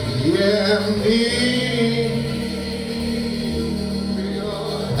 me.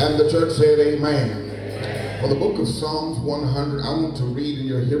 And the church said, amen. For the book of Psalms 100, I want to read in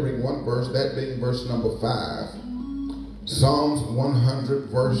your hearing one verse, that being verse number 5. Psalms 100,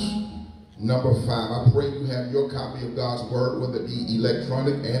 verse number 5. I pray you have your copy of God's word, whether it be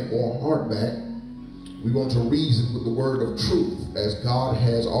electronic and or hardback. We want to reason with the word of truth as God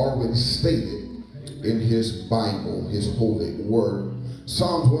has already stated in his Bible, his holy word.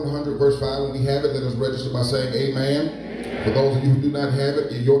 Psalms 100, verse 5. When we have it, let us register by saying amen. For those of you who do not have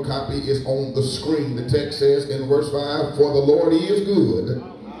it, your copy is on the screen. The text says in verse 5, for the Lord is good,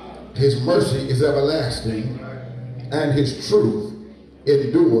 his mercy is everlasting, and his truth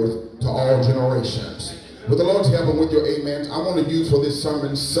endureth to all generations. With the Lord's help and with your amens, I want to use for this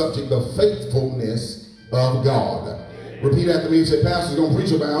sermon subject the faithfulness of God. Repeat after me and say, Pastor's going to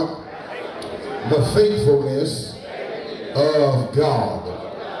preach about the faithfulness of God.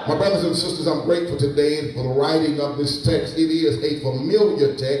 My brothers and sisters, I'm grateful today for the writing of this text. It is a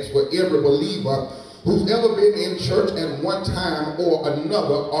familiar text for every believer who's ever been in church at one time or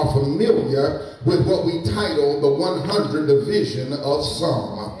another are familiar with what we title the 100 division of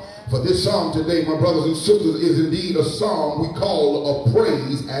Psalm. For this psalm today, my brothers and sisters, is indeed a psalm we call a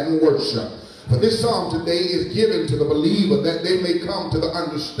praise and worship. For this psalm today is given to the believer that they may come to the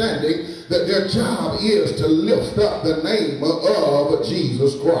understanding that their job is to lift up the name of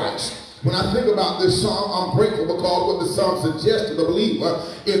Jesus Christ. When I think about this psalm, I'm grateful because what the psalm suggests to the believer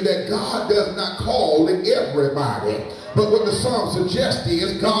is that God does not call everybody. But what the psalm suggests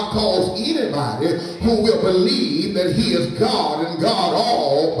is God calls anybody who will believe that he is God and God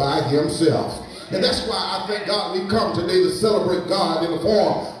all by himself. And that's why I thank God we've come today to celebrate God in the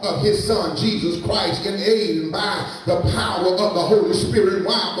form of his son, Jesus Christ, in aid and by the power of the Holy Spirit.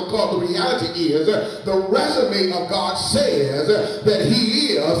 Why? Because the reality is the resume of God says that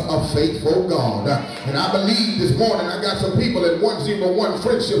he is a faithful God. And I believe this morning I got some people at 101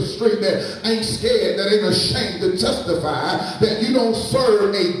 Friendship Street that ain't scared, that ain't ashamed to testify that you don't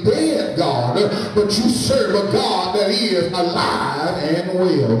serve a dead God, but you serve a God that is alive and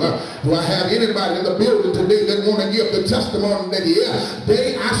well. Do I have anybody in the building today that want to give the testimony that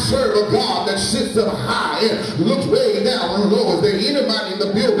I serve a God that sits up high and looks way down low? Is there anybody in the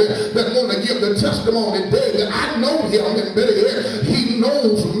building that want to give the testimony today that I know him, and better yet, he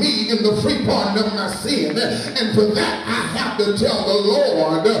knows me in the free pardon of my sin, and for that I have to tell the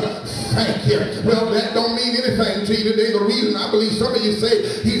Lord thank you. Well, that don't mean anything to you today. The reason I believe some of you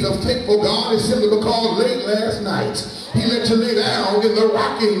say he's a faithful God is simply because late last night he let you lay down in the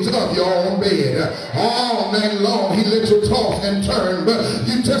rockings of your own bed. All night long he let you toss and turn, but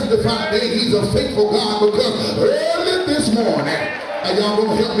you testify that he's a faithful God because early this morning, and y'all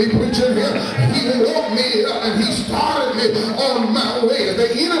gonna help me preach in here, he woke me up and he started me on my way. Is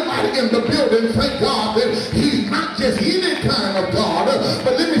there anybody in the building thank God that he's not just any kind of God,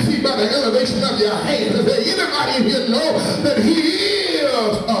 but let me see by the elevation of your hands, is there anybody here know that he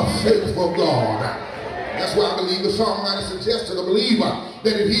is a faithful God? That's why I believe the songwriter suggests to the believer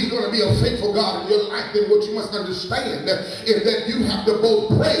that if he's going to be a faithful God in your life, then what you must understand is that you have to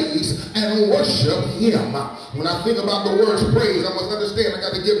both praise and worship him. When I think about the words praise, I must understand I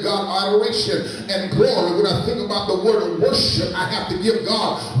got to give God adoration and glory. When I think about the word worship, I have to give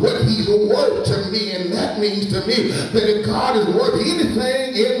God what he's worth to me, and that means to me that if God is worth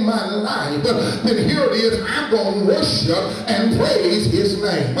anything in my life, then here it is, I'm going to worship and praise his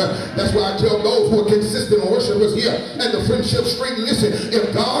name. That's why I tell those who are consistent worshipers here at the Friendship Street, listen,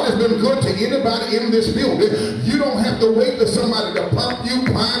 if God has been good to anybody in this building, you don't have to wait for somebody to pump you,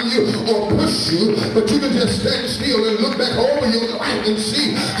 prime you, or push you, but you can just stand still and look back over your life and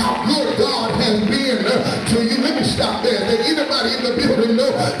see how good God has been to you. Let me stop there. Is there anybody in the building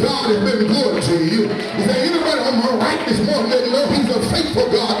know God has been good to you? Is there anybody on my right this morning that know he's a faithful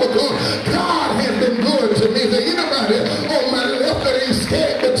God because God has been good to me? Is there anybody on my left that ain't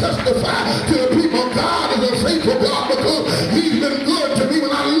scared to testify to the people God is a faithful God because he's been good to me? When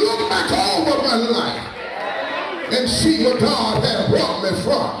I look back over my life and see where God has brought me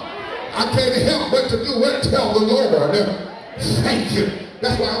from, I can't help but to do what? Tell the Lord thank you.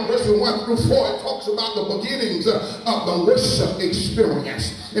 That's why in verses 1 through 4 it talks about the beginnings of the worship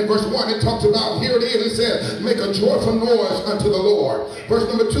experience. In verse 1 it talks about, here it is, it says, make a joyful noise unto the Lord. Verse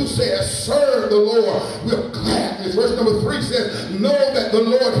number 2 says, serve the Lord with gladness. Verse number 3 says, know that the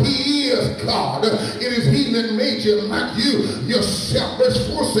Lord, he is God. It is he that made you, not you yourself. Verse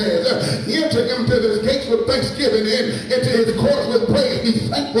 4 says, enter into his gates with thanksgiving and into his courts with praise. Be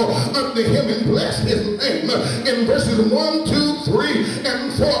thankful unto him and bless his name. In verses 1, 2, 3,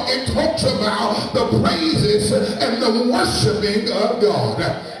 and 4, it talks about the praises and the worshiping of God.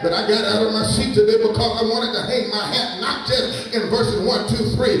 But I got out of my seat today because I wanted to hang my hat not just in verses 1,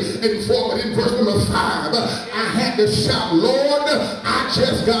 2, 3, and 4, but in verse number 5. I had to shout, Lord, I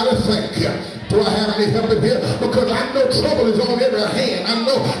just got to thank you. Do I have any help in here? Because I know trouble is on every hand. I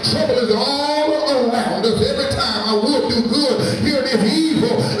know trouble is all around us. Every time I would do good, here it is,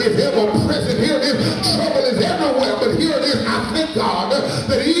 evil is ever present. Here it is, trouble is everywhere. But here it is, I thank God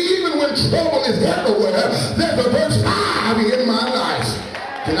that even when trouble is everywhere, there's a verse 5 in my life.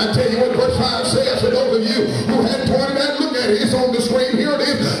 Can I tell you what verse 5 says? For those of you who hadn't pointed out, look at it. It's on the screen. Here it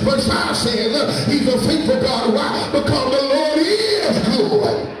is. Verse 5 says, he's a faithful God. Why? Because the Lord is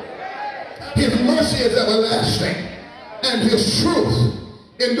good. His mercy is everlasting, and his truth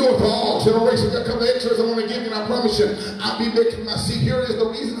endure for all generations. There comes the extras I want to give you, and I promise you, I'll be making my seat. Here is the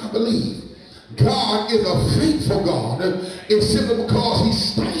reason I believe God is a faithful God. It's simply because he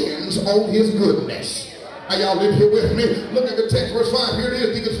stands on his goodness. Are y'all in here with me? Look at the text, verse 5. Here it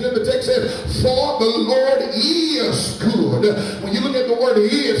is. You can flip the text. Says, for the Lord is good. When you look at the word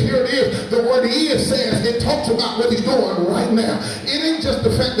is, here it is. The word is says, it talks about what he's doing right now. It ain't just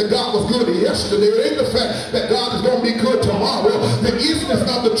the fact that God was good yesterday. It ain't the fact that God is going to be good tomorrow. The isness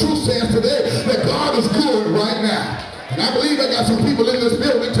of the truth says today that God is good right now. And I believe I got some people in this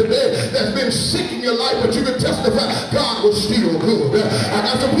building today that's been sick in your life, but you can testify God was still good. I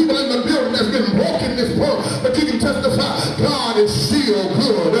got some people in the building that's been broken this world, but you can testify God is still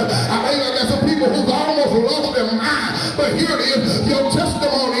good. I may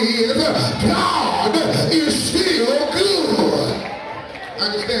God is still good. I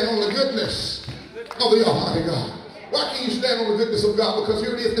can stand on the goodness of the Almighty God. Why can you stand on the goodness of God? Because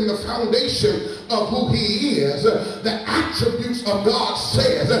here it is in the foundation of who he is. The attributes of God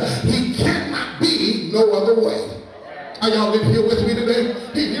says he cannot be no other way. Are y'all in here with me today?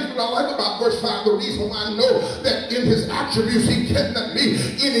 Here's what I like about verse 5. The reason why I know that in his attributes he cannot be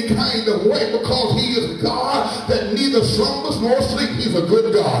any kind of way, because he is God that neither slumbers nor sleeps. He's a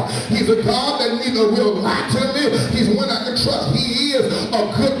good God. He's a God that neither will lie to me. He's one I can trust. He is a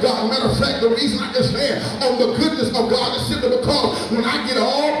good God. Matter of fact, the reason I can stand on the goodness of God is simply because when I get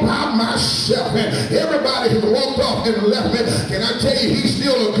all by myself and everybody has walked off and left me, can I tell you he's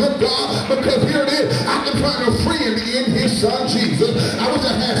still a good God? Because here it is. I can find a friend in his son Jesus. I wish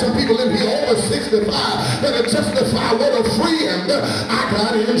I had some people in here over 65 that would testify what a friend I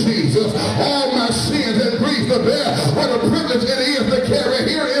got in Jesus. All my sins and griefs to bear. What a privilege it is to carry.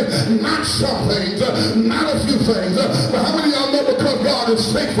 Here is not some things, not a few things, but how many of y'all know because God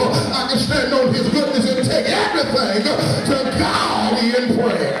is faithful, I can stand on his goodness and take everything to God in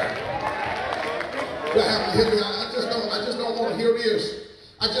prayer. I just don't want to hear this.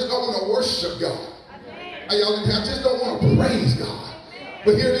 I just don't want to worship God. I just don't want to praise God.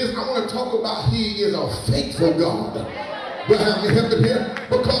 But here it is. I want to talk about he is a faithful God. But have you helped him here?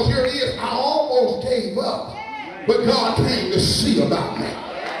 Because here it is. I almost gave up. But God came to see about me.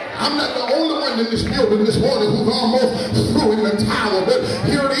 I'm not the only one in this building this morning who's almost threw in the towel. But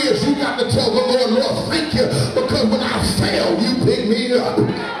here it is. You got to tell the Lord, Lord, thank you. Because when I failed, you picked me up.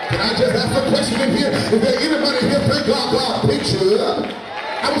 Can I just ask a question in here? Is there anybody here thank God picked you up?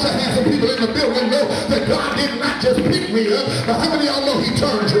 I wish I had some people in the building know that God did not just pick me up, but how many of y'all know he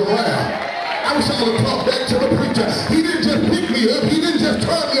turned you around? I wish I would talk back to the preacher. He didn't just pick me up, he didn't just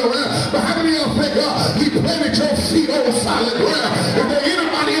turn me around, but how many of y'all think he planted your feet on solid ground? Is there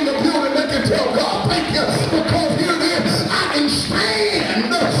anybody in the building that can tell God thank you? Because here it is, I can stand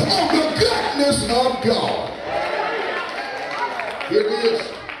on the goodness of God. Here it is.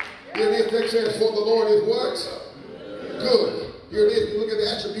 Here it is. Text says, for the Lord is what? Good. Here it is. You look at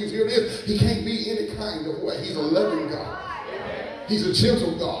the attributes. Here it is. He can't be any kind of way. He's a loving God. He's a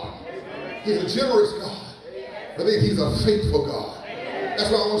gentle God. He's a generous God. But then he's a faithful God.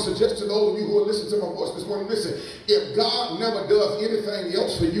 That's why I want to suggest to those of you who are listening to my voice this morning, listen, if God never does anything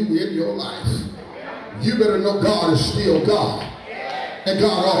else for you in your life, you better know God is still God. And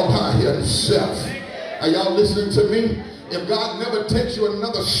God all by himself. Are y'all listening to me? If God never takes you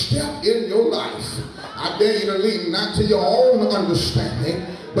another step in your life, I dare you to lean not to your own understanding,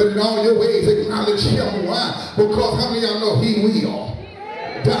 but in all your ways acknowledge him. Why? Because how many of y'all know he will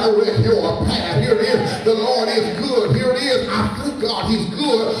direct your path? Here it is. The Lord is good. Here it is. I thank God he's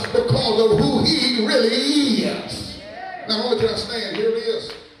good because of who he really is. Now, I want you to understand. Here it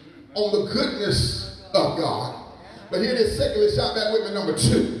is. On the goodness of God. But here it is. Secondly, shout back with me. Number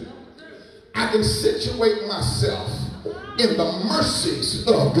 2. I can situate myself in the mercies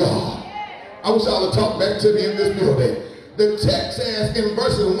of God. I wish I would talk back to me in this building. The text says in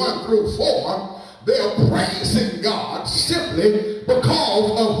verses 1 through 4, they are praising God simply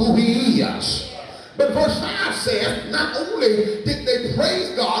because of who he is. But verse 5 says, not only did they praise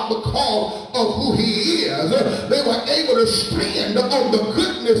God because of who he is, they were able to stand on the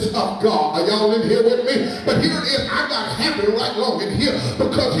goodness of God. Are y'all in here with me? But here it is. I got happy right along in here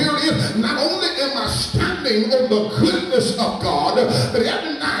because here it is. Not only am I standing on the goodness of God, but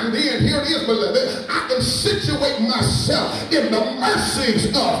every now and then, here it is, beloved, I can situate myself in the mercies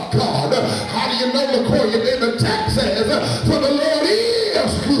of God. How do you know, LaCoya? The text says, for the Lord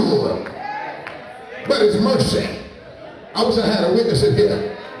is good. But it's mercy. I wish I had a witness in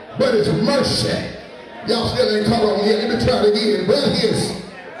here. But it's mercy. Y'all still ain't caught on yet. Let me try it again. But it's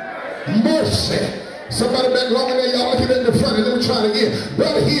mercy. Somebody back long there, y'all looking at the front. Let me try it again.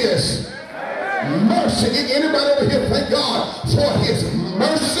 But his mercy. Anybody over here thank God for his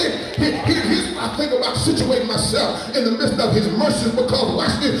mercy? Here's what I think about situating myself in the midst of his mercy, because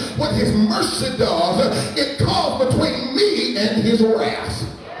watch this. What his mercy does, it calls between me and his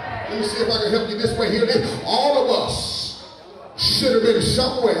wrath. Let me see if I can help you this way. Here it is. All of us should have been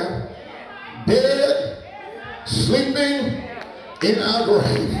somewhere dead, sleeping in our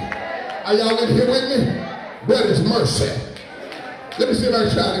grave. Are y'all in here with me? But it's mercy. Let me see if I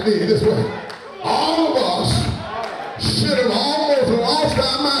can try to do it this way. All of us should have almost lost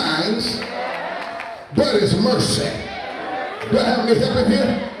our minds, but it's mercy. Do I have any help in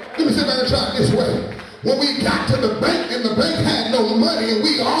here? Let me see if I can try it this way. When we got to the bank and the bank had no money and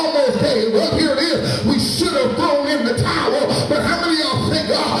we almost gave up, here it is. We should have thrown in the towel, but how many of y'all think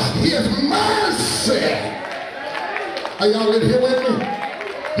God, his mercy? Are y'all in here with me?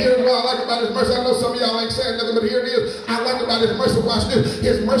 Here's what I like about his mercy. I know some of y'all ain't saying nothing, but here it is. I like about his mercy. Watch this.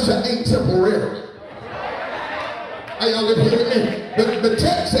 His mercy ain't temporary. Are y'all listening with me? The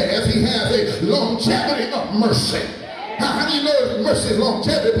text says he has a longevity of mercy. How do you know his mercy is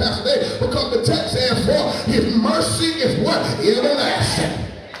longevity, Pastor Dave? Because the text says for his mercy is what? Everlasting.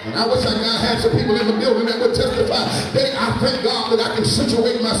 And I wish I had some people in the building that would testify. I thank God that I can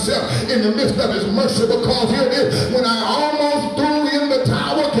situate myself in the midst of his mercy, because here it is. When I almost threw in the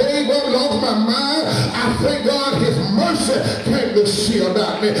towel, gave up, lost my mind, I thank God his mercy came to see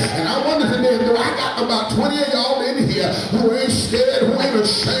about me. And I wonder today, I got about 20 of y'all in here who ain't scared, who ain't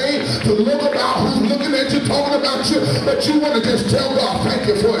ashamed to look about, who's looking at you, talking about you, but you want to just tell God thank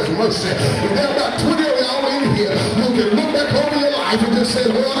you for his mercy. And there are about 20 of y'all in here who can look back over your life and just say,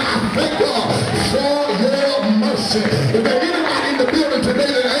 Lord, I thank God for your mercy. If there's anybody in the building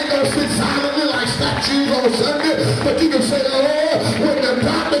today that ain't going to sit silently like statues on Sunday, but you can say, Lord, when the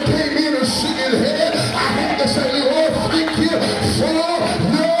doctor came in and shook his head, I had to say, Lord, thank you for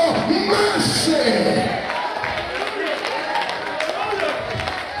your mercy.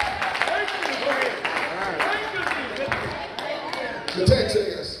 The text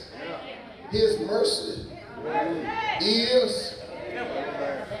says, his mercy is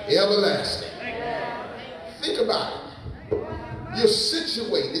everlasting. Think about it. You're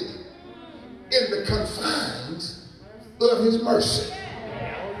situated in the confines of his mercy.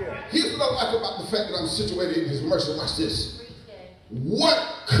 Here's what I like about the fact that I'm situated in his mercy. Watch this. What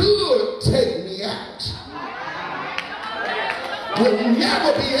could take me out will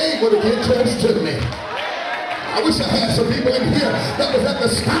never be able to get close to me. I wish I had some people in here that was at the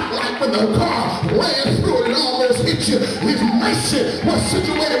stoplight when the car ran through it and almost hit you. His mercy was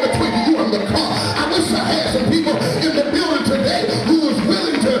situated between you and the car. I wish I had some people in the building today who was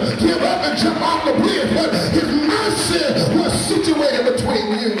willing to give up and jump off the bridge, but his mercy was situated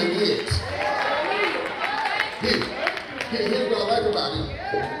between you and it. Here's what I like about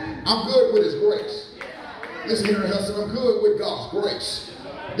him. I'm good with his grace. Listen here, Hudson, I'm good with God's grace.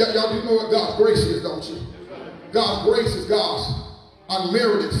 Y'all do know what God's grace is, don't you? God's grace is God's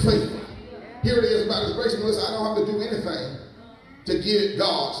unmerited favor. Here it is about his grace. And listen, I don't have to do anything to get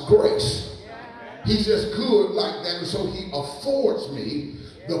God's grace. He's just good like that, and so he affords me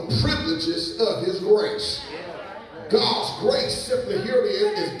the privileges of his grace. God's grace, simply here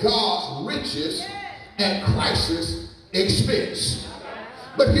it is God's riches at Christ's expense.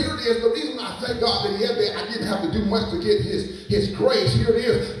 But here it is, the reason I thank God that I didn't have to do much to get his grace. Here it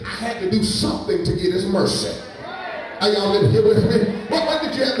is, I had to do something to get his mercy. Are y'all in here with me? What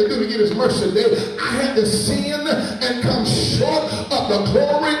did you have to do to get his mercy today? I had to sin and come short of the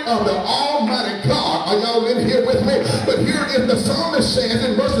glory of the Almighty God. Are y'all in here with me? But here is the psalmist says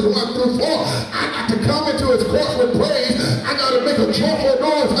in verses 1 through 4, I got to come into his courts with praise. I got to make a joyful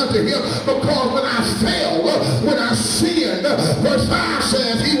noise unto him, because when I fell, when I sinned, verse 5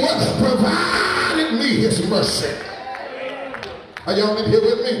 says he provided me his mercy. Are y'all in here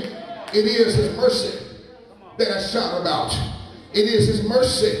with me? It is his mercy that I shout about. It is his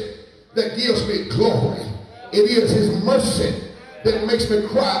mercy that gives me glory. It is his mercy that makes me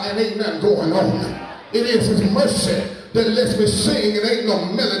cry and ain't nothing going on. It is his mercy that lets me sing and ain't no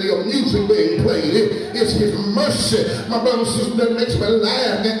melody or music being played. It's his mercy, my brother and sister, that makes me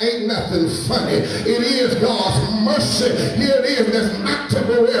laugh and ain't nothing funny. It is God's mercy. Here it is, that's not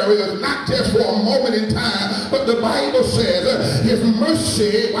temporary. It's not just for a moment in time, but the Bible says his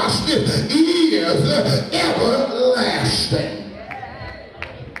mercy, watch this, is everlasting.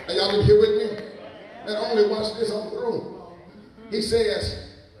 Are y'all in here with me? Not only, watch this, I'm through. He says,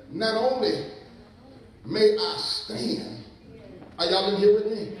 not only may I stand, are y'all in here with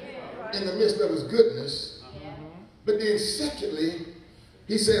me? In the midst of his goodness, but then secondly,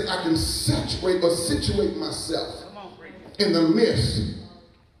 he says I can saturate or situate myself in the midst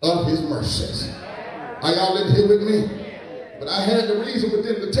of his mercies. Are y'all in here with me? But I had to reason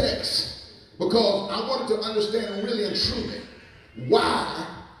within the text, because I wanted to understand really and truly, why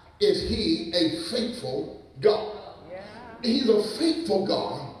is he a faithful God? He's a faithful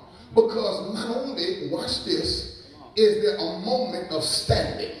God because not only, watch this, is there a moment of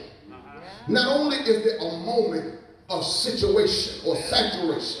standing. Not only is there a moment of situation or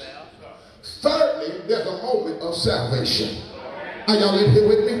saturation. Thirdly, there's a moment of salvation. Are y'all in here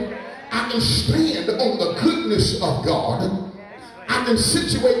with me? I can stand on the goodness of God. I can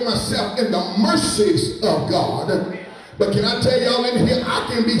situate myself in the mercies of God. But can I tell y'all in here, I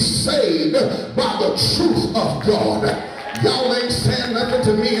can be saved by the truth of God. Y'all ain't saying nothing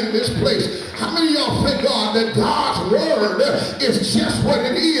to me in this place. How many of y'all thank God that God's word is just what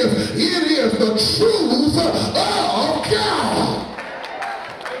it is? It is the truth of God.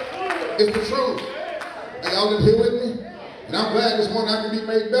 It's the truth. Are y'all in here with me? And I'm glad this morning I can be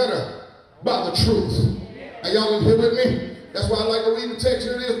made better by the truth. Are y'all in here with me? That's why I like to read the text.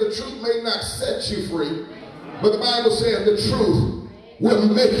 Here it is. The truth may not set you free, but the Bible says the truth will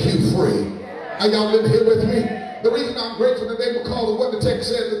make you free. Are y'all in here with me? The reason I'm grateful today because of what the text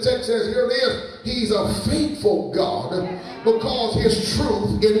says, here it is. He's a faithful God because his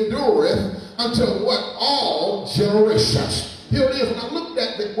truth endureth until what? All generations. Here it is. When I looked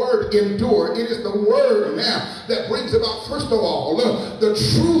at the word endure, it is the word now that brings about, first of all, the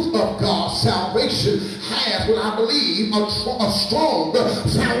truth of God's salvation has what I believe a strong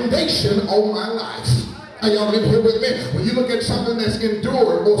foundation on my life. Are y'all in here with me? When you look at something that's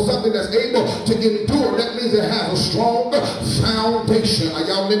endured or something that's able to endure, that means it has a strong foundation. Are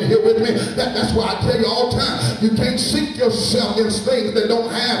y'all in here with me? That's why I tell you all the time, you can't sink yourself in things that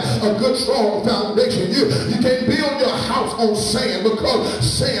don't have a good, strong foundation. You can't build your house on sand because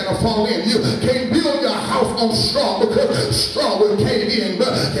sand will fall in. You can't build your house on straw because straw will cave in.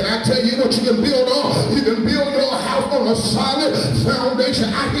 But can I tell you what you can build on? You can build your house on a solid foundation.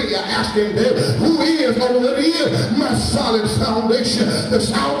 I hear you asking there, who is what is my solid foundation? The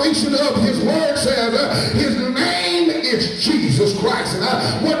salvation of his word says his name is Jesus Christ. And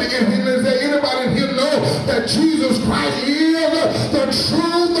I wonder if anybody in here know that Jesus Christ is the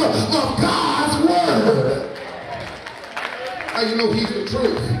truth of God's word. How you know he's the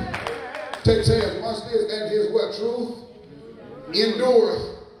truth? Text says, watch this, and his what? Truth endureth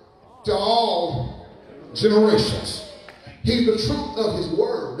to all generations. He's the truth of his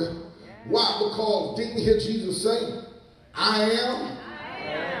word. Why? Because didn't you hear Jesus say, I am?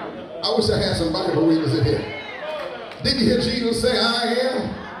 I wish I had some Bible readers in here. Didn't you hear Jesus say, I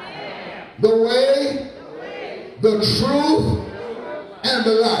am the way, the truth, and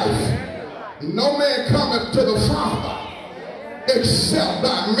the life? No man cometh to the Father except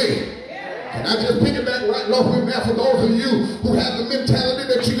by me. And I just pick it back right off with that for those of you who have the mentality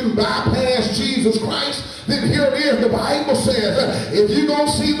that you can bypass Jesus Christ. Then here it is. The Bible says if you're going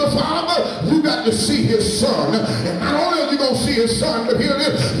to see the Father, you got to see his Son. And not only are you going to see his Son, but here it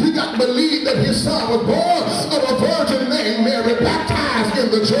is. You got to believe that his Son was born of a virgin named Mary, baptized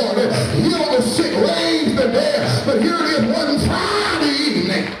in the Jordan, healed the sick, raised the dead. But here it is one Friday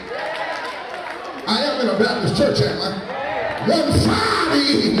evening. I am in a Baptist church, am I? One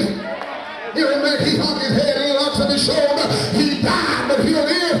Friday evening. Here in there, he hung his head and the locks of his shoulder. He died, but here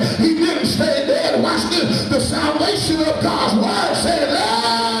it is. He didn't stay dead. Watch this. The salvation of God's word said,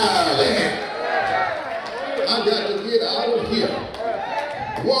 I got to get out of here.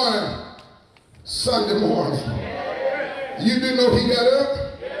 One Sunday morning. You do know he got up?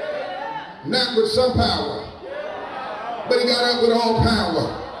 Not with some power, but he got up with all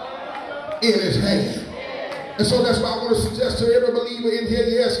power in his hand. And so that's why I want to suggest to every believer in here,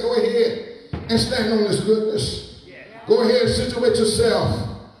 yes, go ahead and stand on his goodness. Go ahead and situate yourself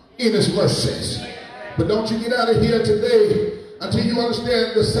in his mercies. But don't you get out of here today until you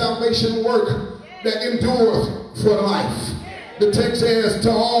understand the salvation work that endures for life. The text says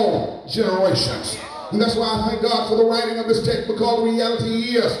to all generations. And that's why I thank God for the writing of this text, because the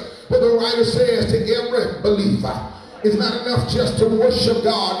reality is what the writer says to every believer. It's not enough just to worship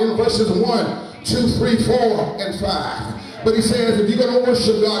God in verses 1, 2, 3, 4, and 5. But he says if you're going to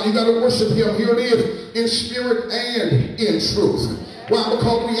worship God, you got to worship him. Here it is, in spirit and in truth. Why?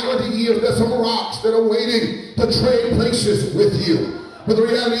 Because the reality is there's some rocks that are waiting to trade places with you. But the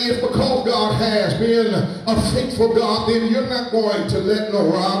reality is because God has been a faithful God, then you're not going to let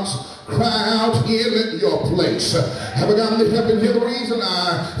no rocks cry out in your place. Have I gotten to heaven here? The reason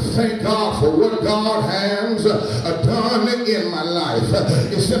I thank God for what God has done in my life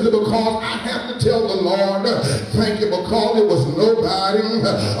is simply because I have to tell the Lord thank you, because it was nobody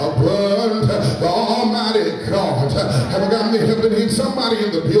but the Almighty God. Have I gotten to heaven here? Somebody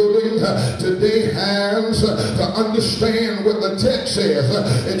in the building today has to understand what the text says.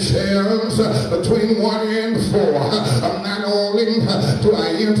 It says between 1 and 4, not only do I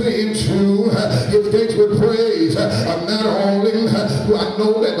enter into his gates with praise, not only do I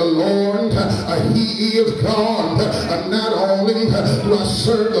know that the Lord, he is God, not only do I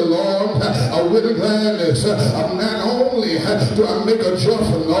serve the Lord with gladness, not only do I make a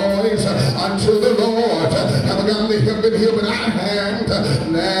joyful noise unto the Lord. Have I gotten to heaven here? But I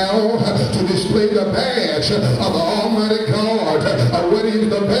have now to display the badge of the Almighty God. What is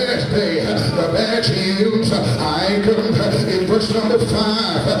the badge day? The badge is anchored in verse number 5.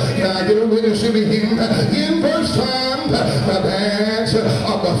 Can I get a witness in him? In verse 5, the badge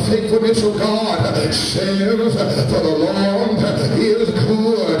of the faithfulness of God says, for the Lord is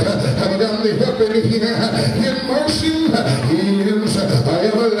good. Have I done got me up in here. His mercy is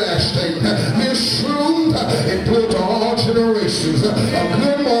everlasting. His truth endures to all generations.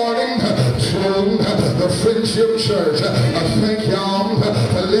 Good morning to the Friendship Church. Thank y'all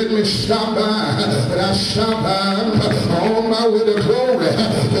for letting me stop by. But I stopped by on my way to glory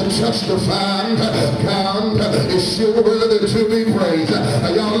to testify God is still worthy to be praised.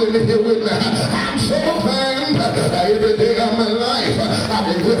 Y'all in here with me? I'm so glad every day of my life I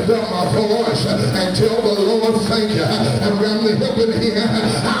can lift up my voice and tell the Lord thank you. And when I'm up in here,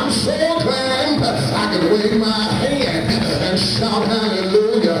 I'm so glad I can wave my hand and shout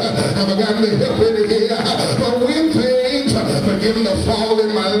hallelujah. And I got me up in here. But when things begin to fall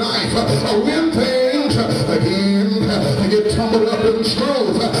in my life, when things begin to get tumbled up in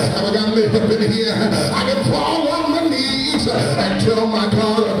truth, and I got me up in here, I can fall on my knees and tell my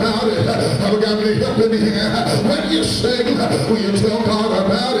God about it. I got me up in here. When you sing, when you tell God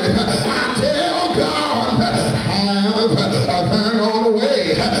about it, I tell God, have thine own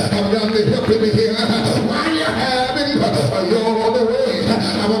way. I've got me up in here. While you're having your own way,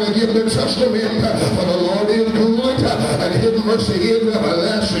 I want to give the testament, for the Lord is good, and his mercy is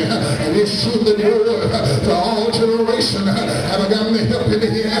everlasting, and his truth endures to all generations. Have I got me up in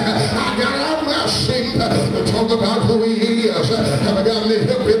here? I got out my seat to talk about who he is. Have I got me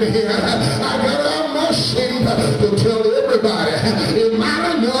up in here? I got out my seat to tell everybody it's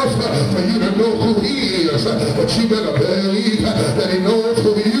not enough for you to know who he is, but you better believe that he knows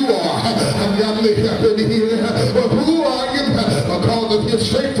who you are. Have I got me up in here? But who are you? Because of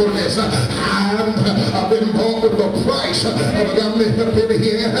his faithfulness, I've been bought with a price. Have I got me up in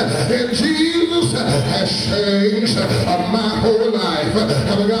here? And Jesus has changed my whole life.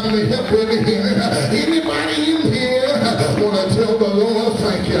 Have I got me up in here? Anybody in here want to tell the Lord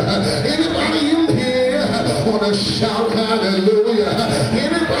thank you? Anybody in here want to shout hallelujah?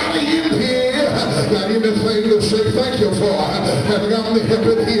 Anybody in here got anything to say thank you for? Have I got me up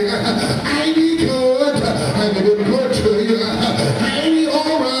in here? Ain't he good? Have he been good to you? Ain't he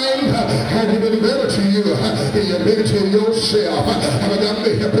all right? Have he been better to you? You've been to yourself. Have I got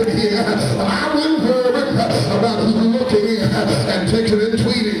me up in here? I wouldn't worry about who's looking and texting and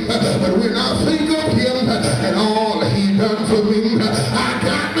tweeting, but when I think of him and all he done for me, I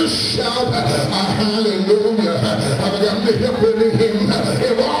got to shout hallelujah. Have I got me up in him?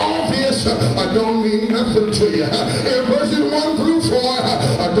 If all this don't mean nothing to you, if verses 1 through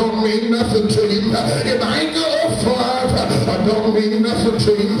 4 don't mean nothing to you, if I ain't got 5 don't mean nothing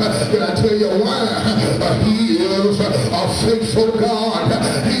to you, can I tell you why? He is a faithful God.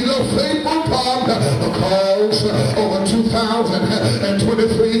 He's a faithful God because over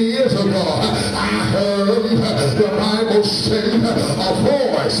 2,023 years ago, I heard the Bible sing, a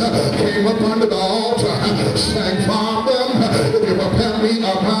voice came up under the altar, sang, Father, if you prepare me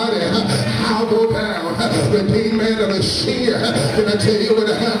a body, I'll go down, redeem man of the sea. Can I tell you what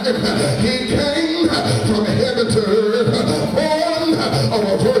happened? He came from heaven to earth, born of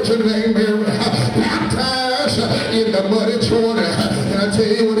a virgin named Mary, baptized in the muddy Jordan. Can I tell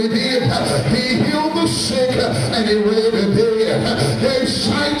you what he did? He healed the sick and he raised the dead, gave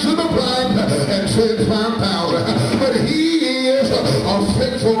sight to the blind and fed 5,000. But he is a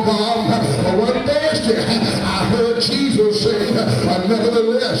faithful God. One Thursday I heard Jesus say,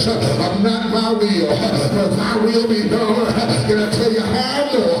 nevertheless, not my will, but thy will be done. Can I tell you how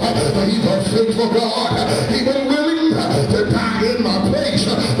I know he's a faithful God? He was willing to die in my place,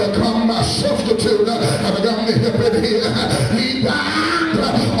 become my substitute. Have I got me up in here? He died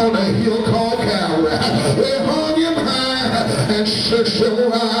on a hill called Calvary. They hung him high and stretched him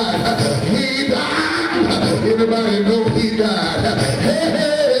wide. He died. Anybody know he died? Hey,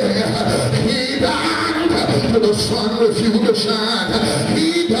 he died to the sun refused to shine.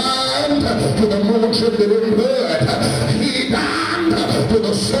 He died to the moon dripped in blood. He died to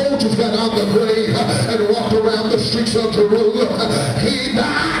the soldiers got out the grave and walked around the streets of Jerusalem. He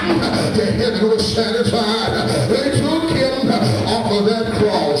died to heaven was satisfied. They took him off of that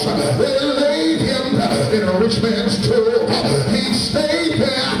cross. They laid him in a rich man's tomb. He stayed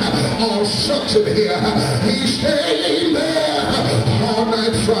there all suction here. He stayed there all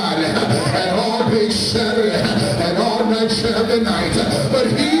night Friday and all day Saturday and all night Saturday night. But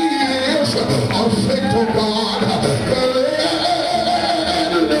he is a faithful God.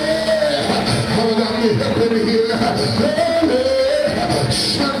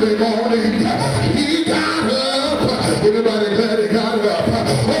 Sunday morning, he got up. Anybody glad he got up?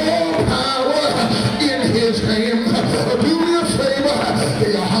 All power in his hand. Do me a favor.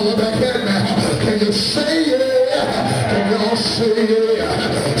 Can you holler back at me? Can you say yeah? Can y'all say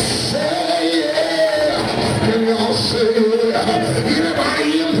yeah? Say yeah. Can y'all say yeah? Anybody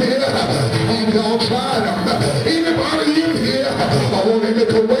in here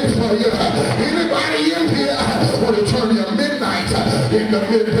to wait for you. Anybody in here want to turn your midnight into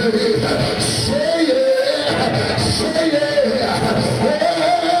midday? Say yeah. Say yeah.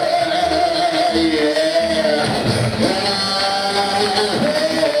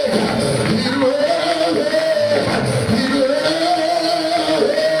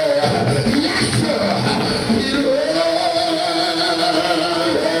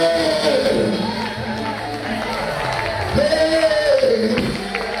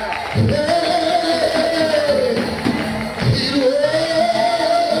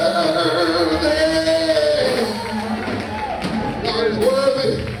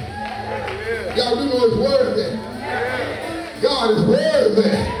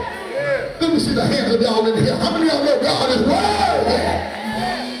 Y'all in here. How many of y'all know God is worthy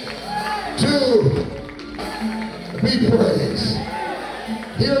to be praised?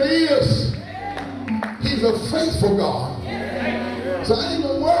 Here it is. He's a faithful God. So I ain't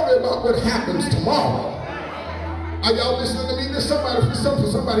gonna worry about what happens tomorrow. Are y'all listening to me? There's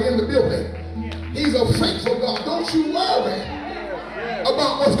somebody in the building. He's a faithful God. Don't you worry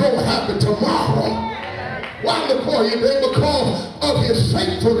about what's gonna happen tomorrow. Why before you there? Because of his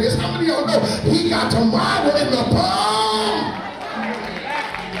faithfulness. How many of y'all know he got tomorrow in the palm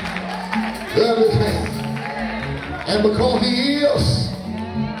of his hand? And because he is,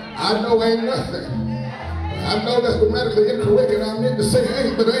 I know ain't nothing. I know that's grammatically incorrect and I meant to say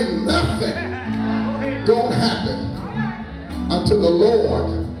ain't, but ain't nothing gonna happen until the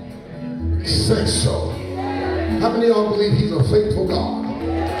Lord says so. How many of y'all believe he's a faithful God?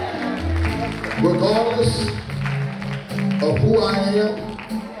 Regardless of who I am,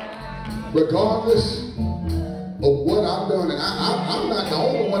 regardless of what I've done, and I'm not the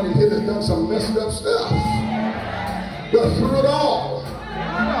only one in here that's done some messed up stuff, but through it all,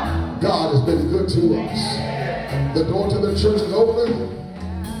 God has been good to us. The door to the church is open.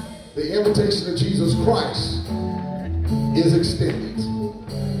 The invitation of Jesus Christ is extended.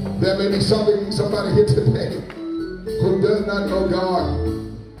 There may be somebody here today who does not know God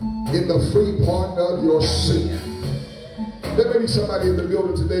in the free part of your sin. There may be somebody in the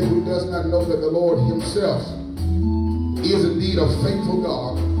building today who does not know that the Lord himself is indeed a faithful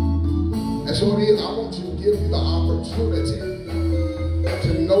God. And so it is, I want to give you the opportunity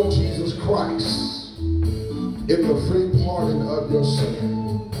to know Jesus Christ in the free pardon of your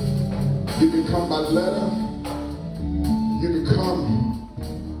sin. You can come by letter. You can come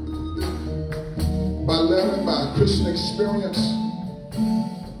by letter, by Christian experience.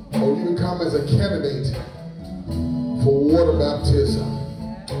 Or you can come as a candidate for water baptism.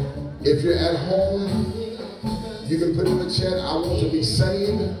 If you're at home, you can put in the chat, I want to be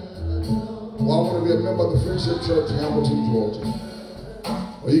saved, or I want to be a member of the Friendship Church, Hamilton, Georgia.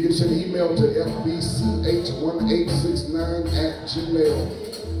 Or you can send an email to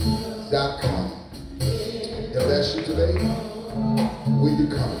fbch1869@gmail.com. If that's you today, will you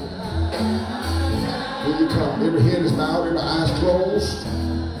come? Will you come? Every head is bowed, every eyes closed.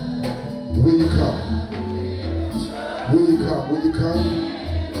 Will you come? Will you come? Will you come?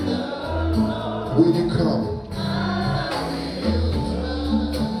 Will you come?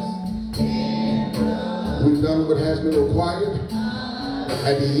 We've done what has been required,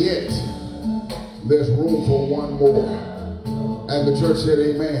 and yet there's room for one more. And the church said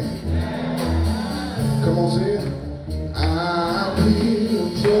amen. Come on, say it. I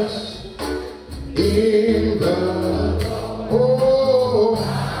will trust in the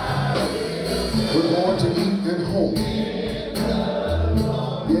we're going to eat at home.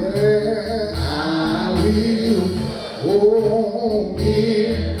 Yeah, I will hold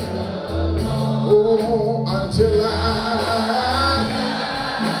it until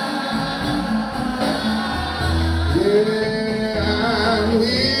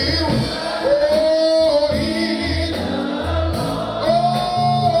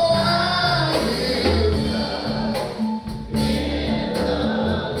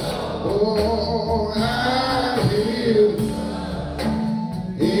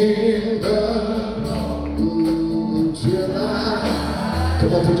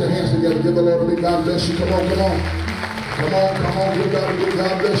Come on, put your hands together. Give the Lord a big God bless you. Come on, come on. Come on, come on. Give God a big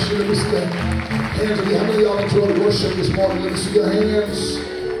God bless you. Let me see your hands again. How many of y'all enjoyed worship this morning? Let me see your hands.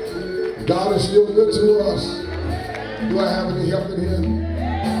 God is still good to us. Do I have any help in here?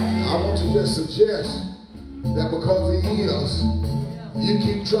 I want to just suggest that because he is, you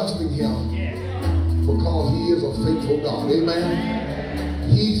keep trusting him because he is a faithful God. Amen.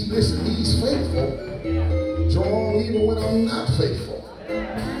 He's faithful. John, even when I'm not faithful.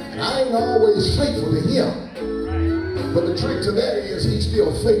 And I ain't always faithful to him. But the trick to that is he's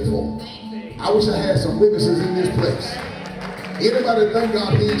still faithful. I wish I had some witnesses in this place. Anybody thank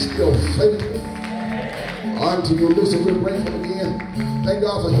God he's still faithful unto you? Listen, we're grateful again. Thank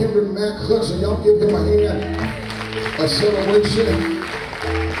God for Henry Mack Hudson. Y'all give him a hand. A celebration.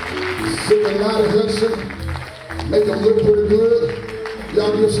 Sister Lottie Hudson. Make him look pretty good.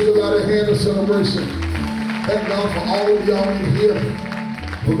 Y'all give Sister Lottie a hand of celebration. Thank God for all of y'all in here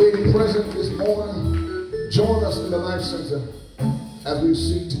for being present this morning. Join us in the Life Center as we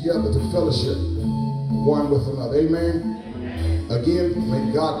seek together to fellowship one with another. Amen. Again,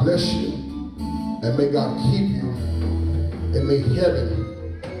 may God bless you, and may God keep you, and may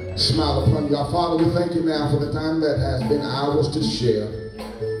heaven smile upon you. Our Father, we thank you now for the time that has been ours to share.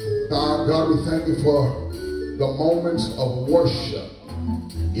 God, we thank you for the moments of worship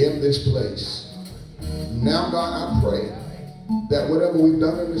in this place. Now, God, I pray that whatever we've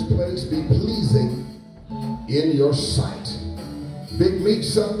done in this place be pleasing in your sight. Big Meat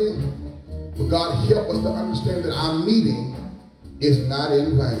Sunday, but God, help us to understand that our meeting is not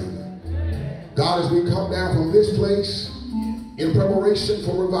in vain. God, as we come down from this place in preparation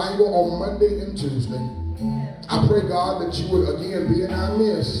for revival on Monday and Tuesday, I pray, God, that you would again be in our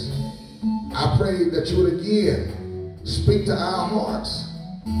midst. I pray that you would again speak to our hearts,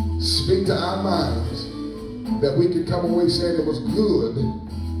 speak to our minds, that we could come away saying it was good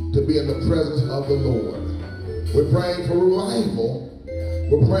to be in the presence of the Lord. We're praying for revival.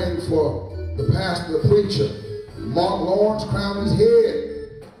 We're praying for the pastor, the preacher, Mark Lawrence, crown his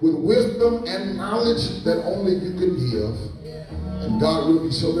head with wisdom and knowledge that only you can give. And God, will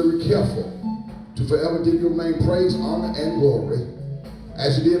be so very careful to forever give your name praise, honor, and glory.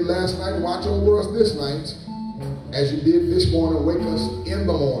 As you did last night, watch over us this night. As you did this morning, wake us in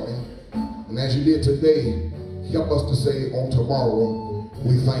the morning. And as you did today, help us to say on tomorrow,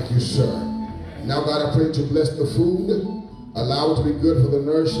 we thank you, sir. Now, God, I pray to bless the food. Allow it to be good for the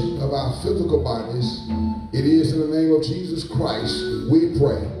nourishing of our physical bodies. It is in the name of Jesus Christ we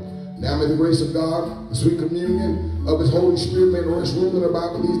pray. Now may the grace of God, the sweet communion of his Holy Spirit may rest, rule, and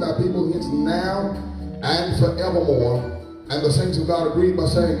abide with these thy people hence now and forevermore. And the saints of God agreed by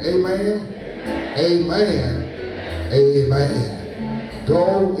saying amen, amen, amen.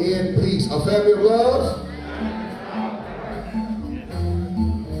 Go in peace. A family of love.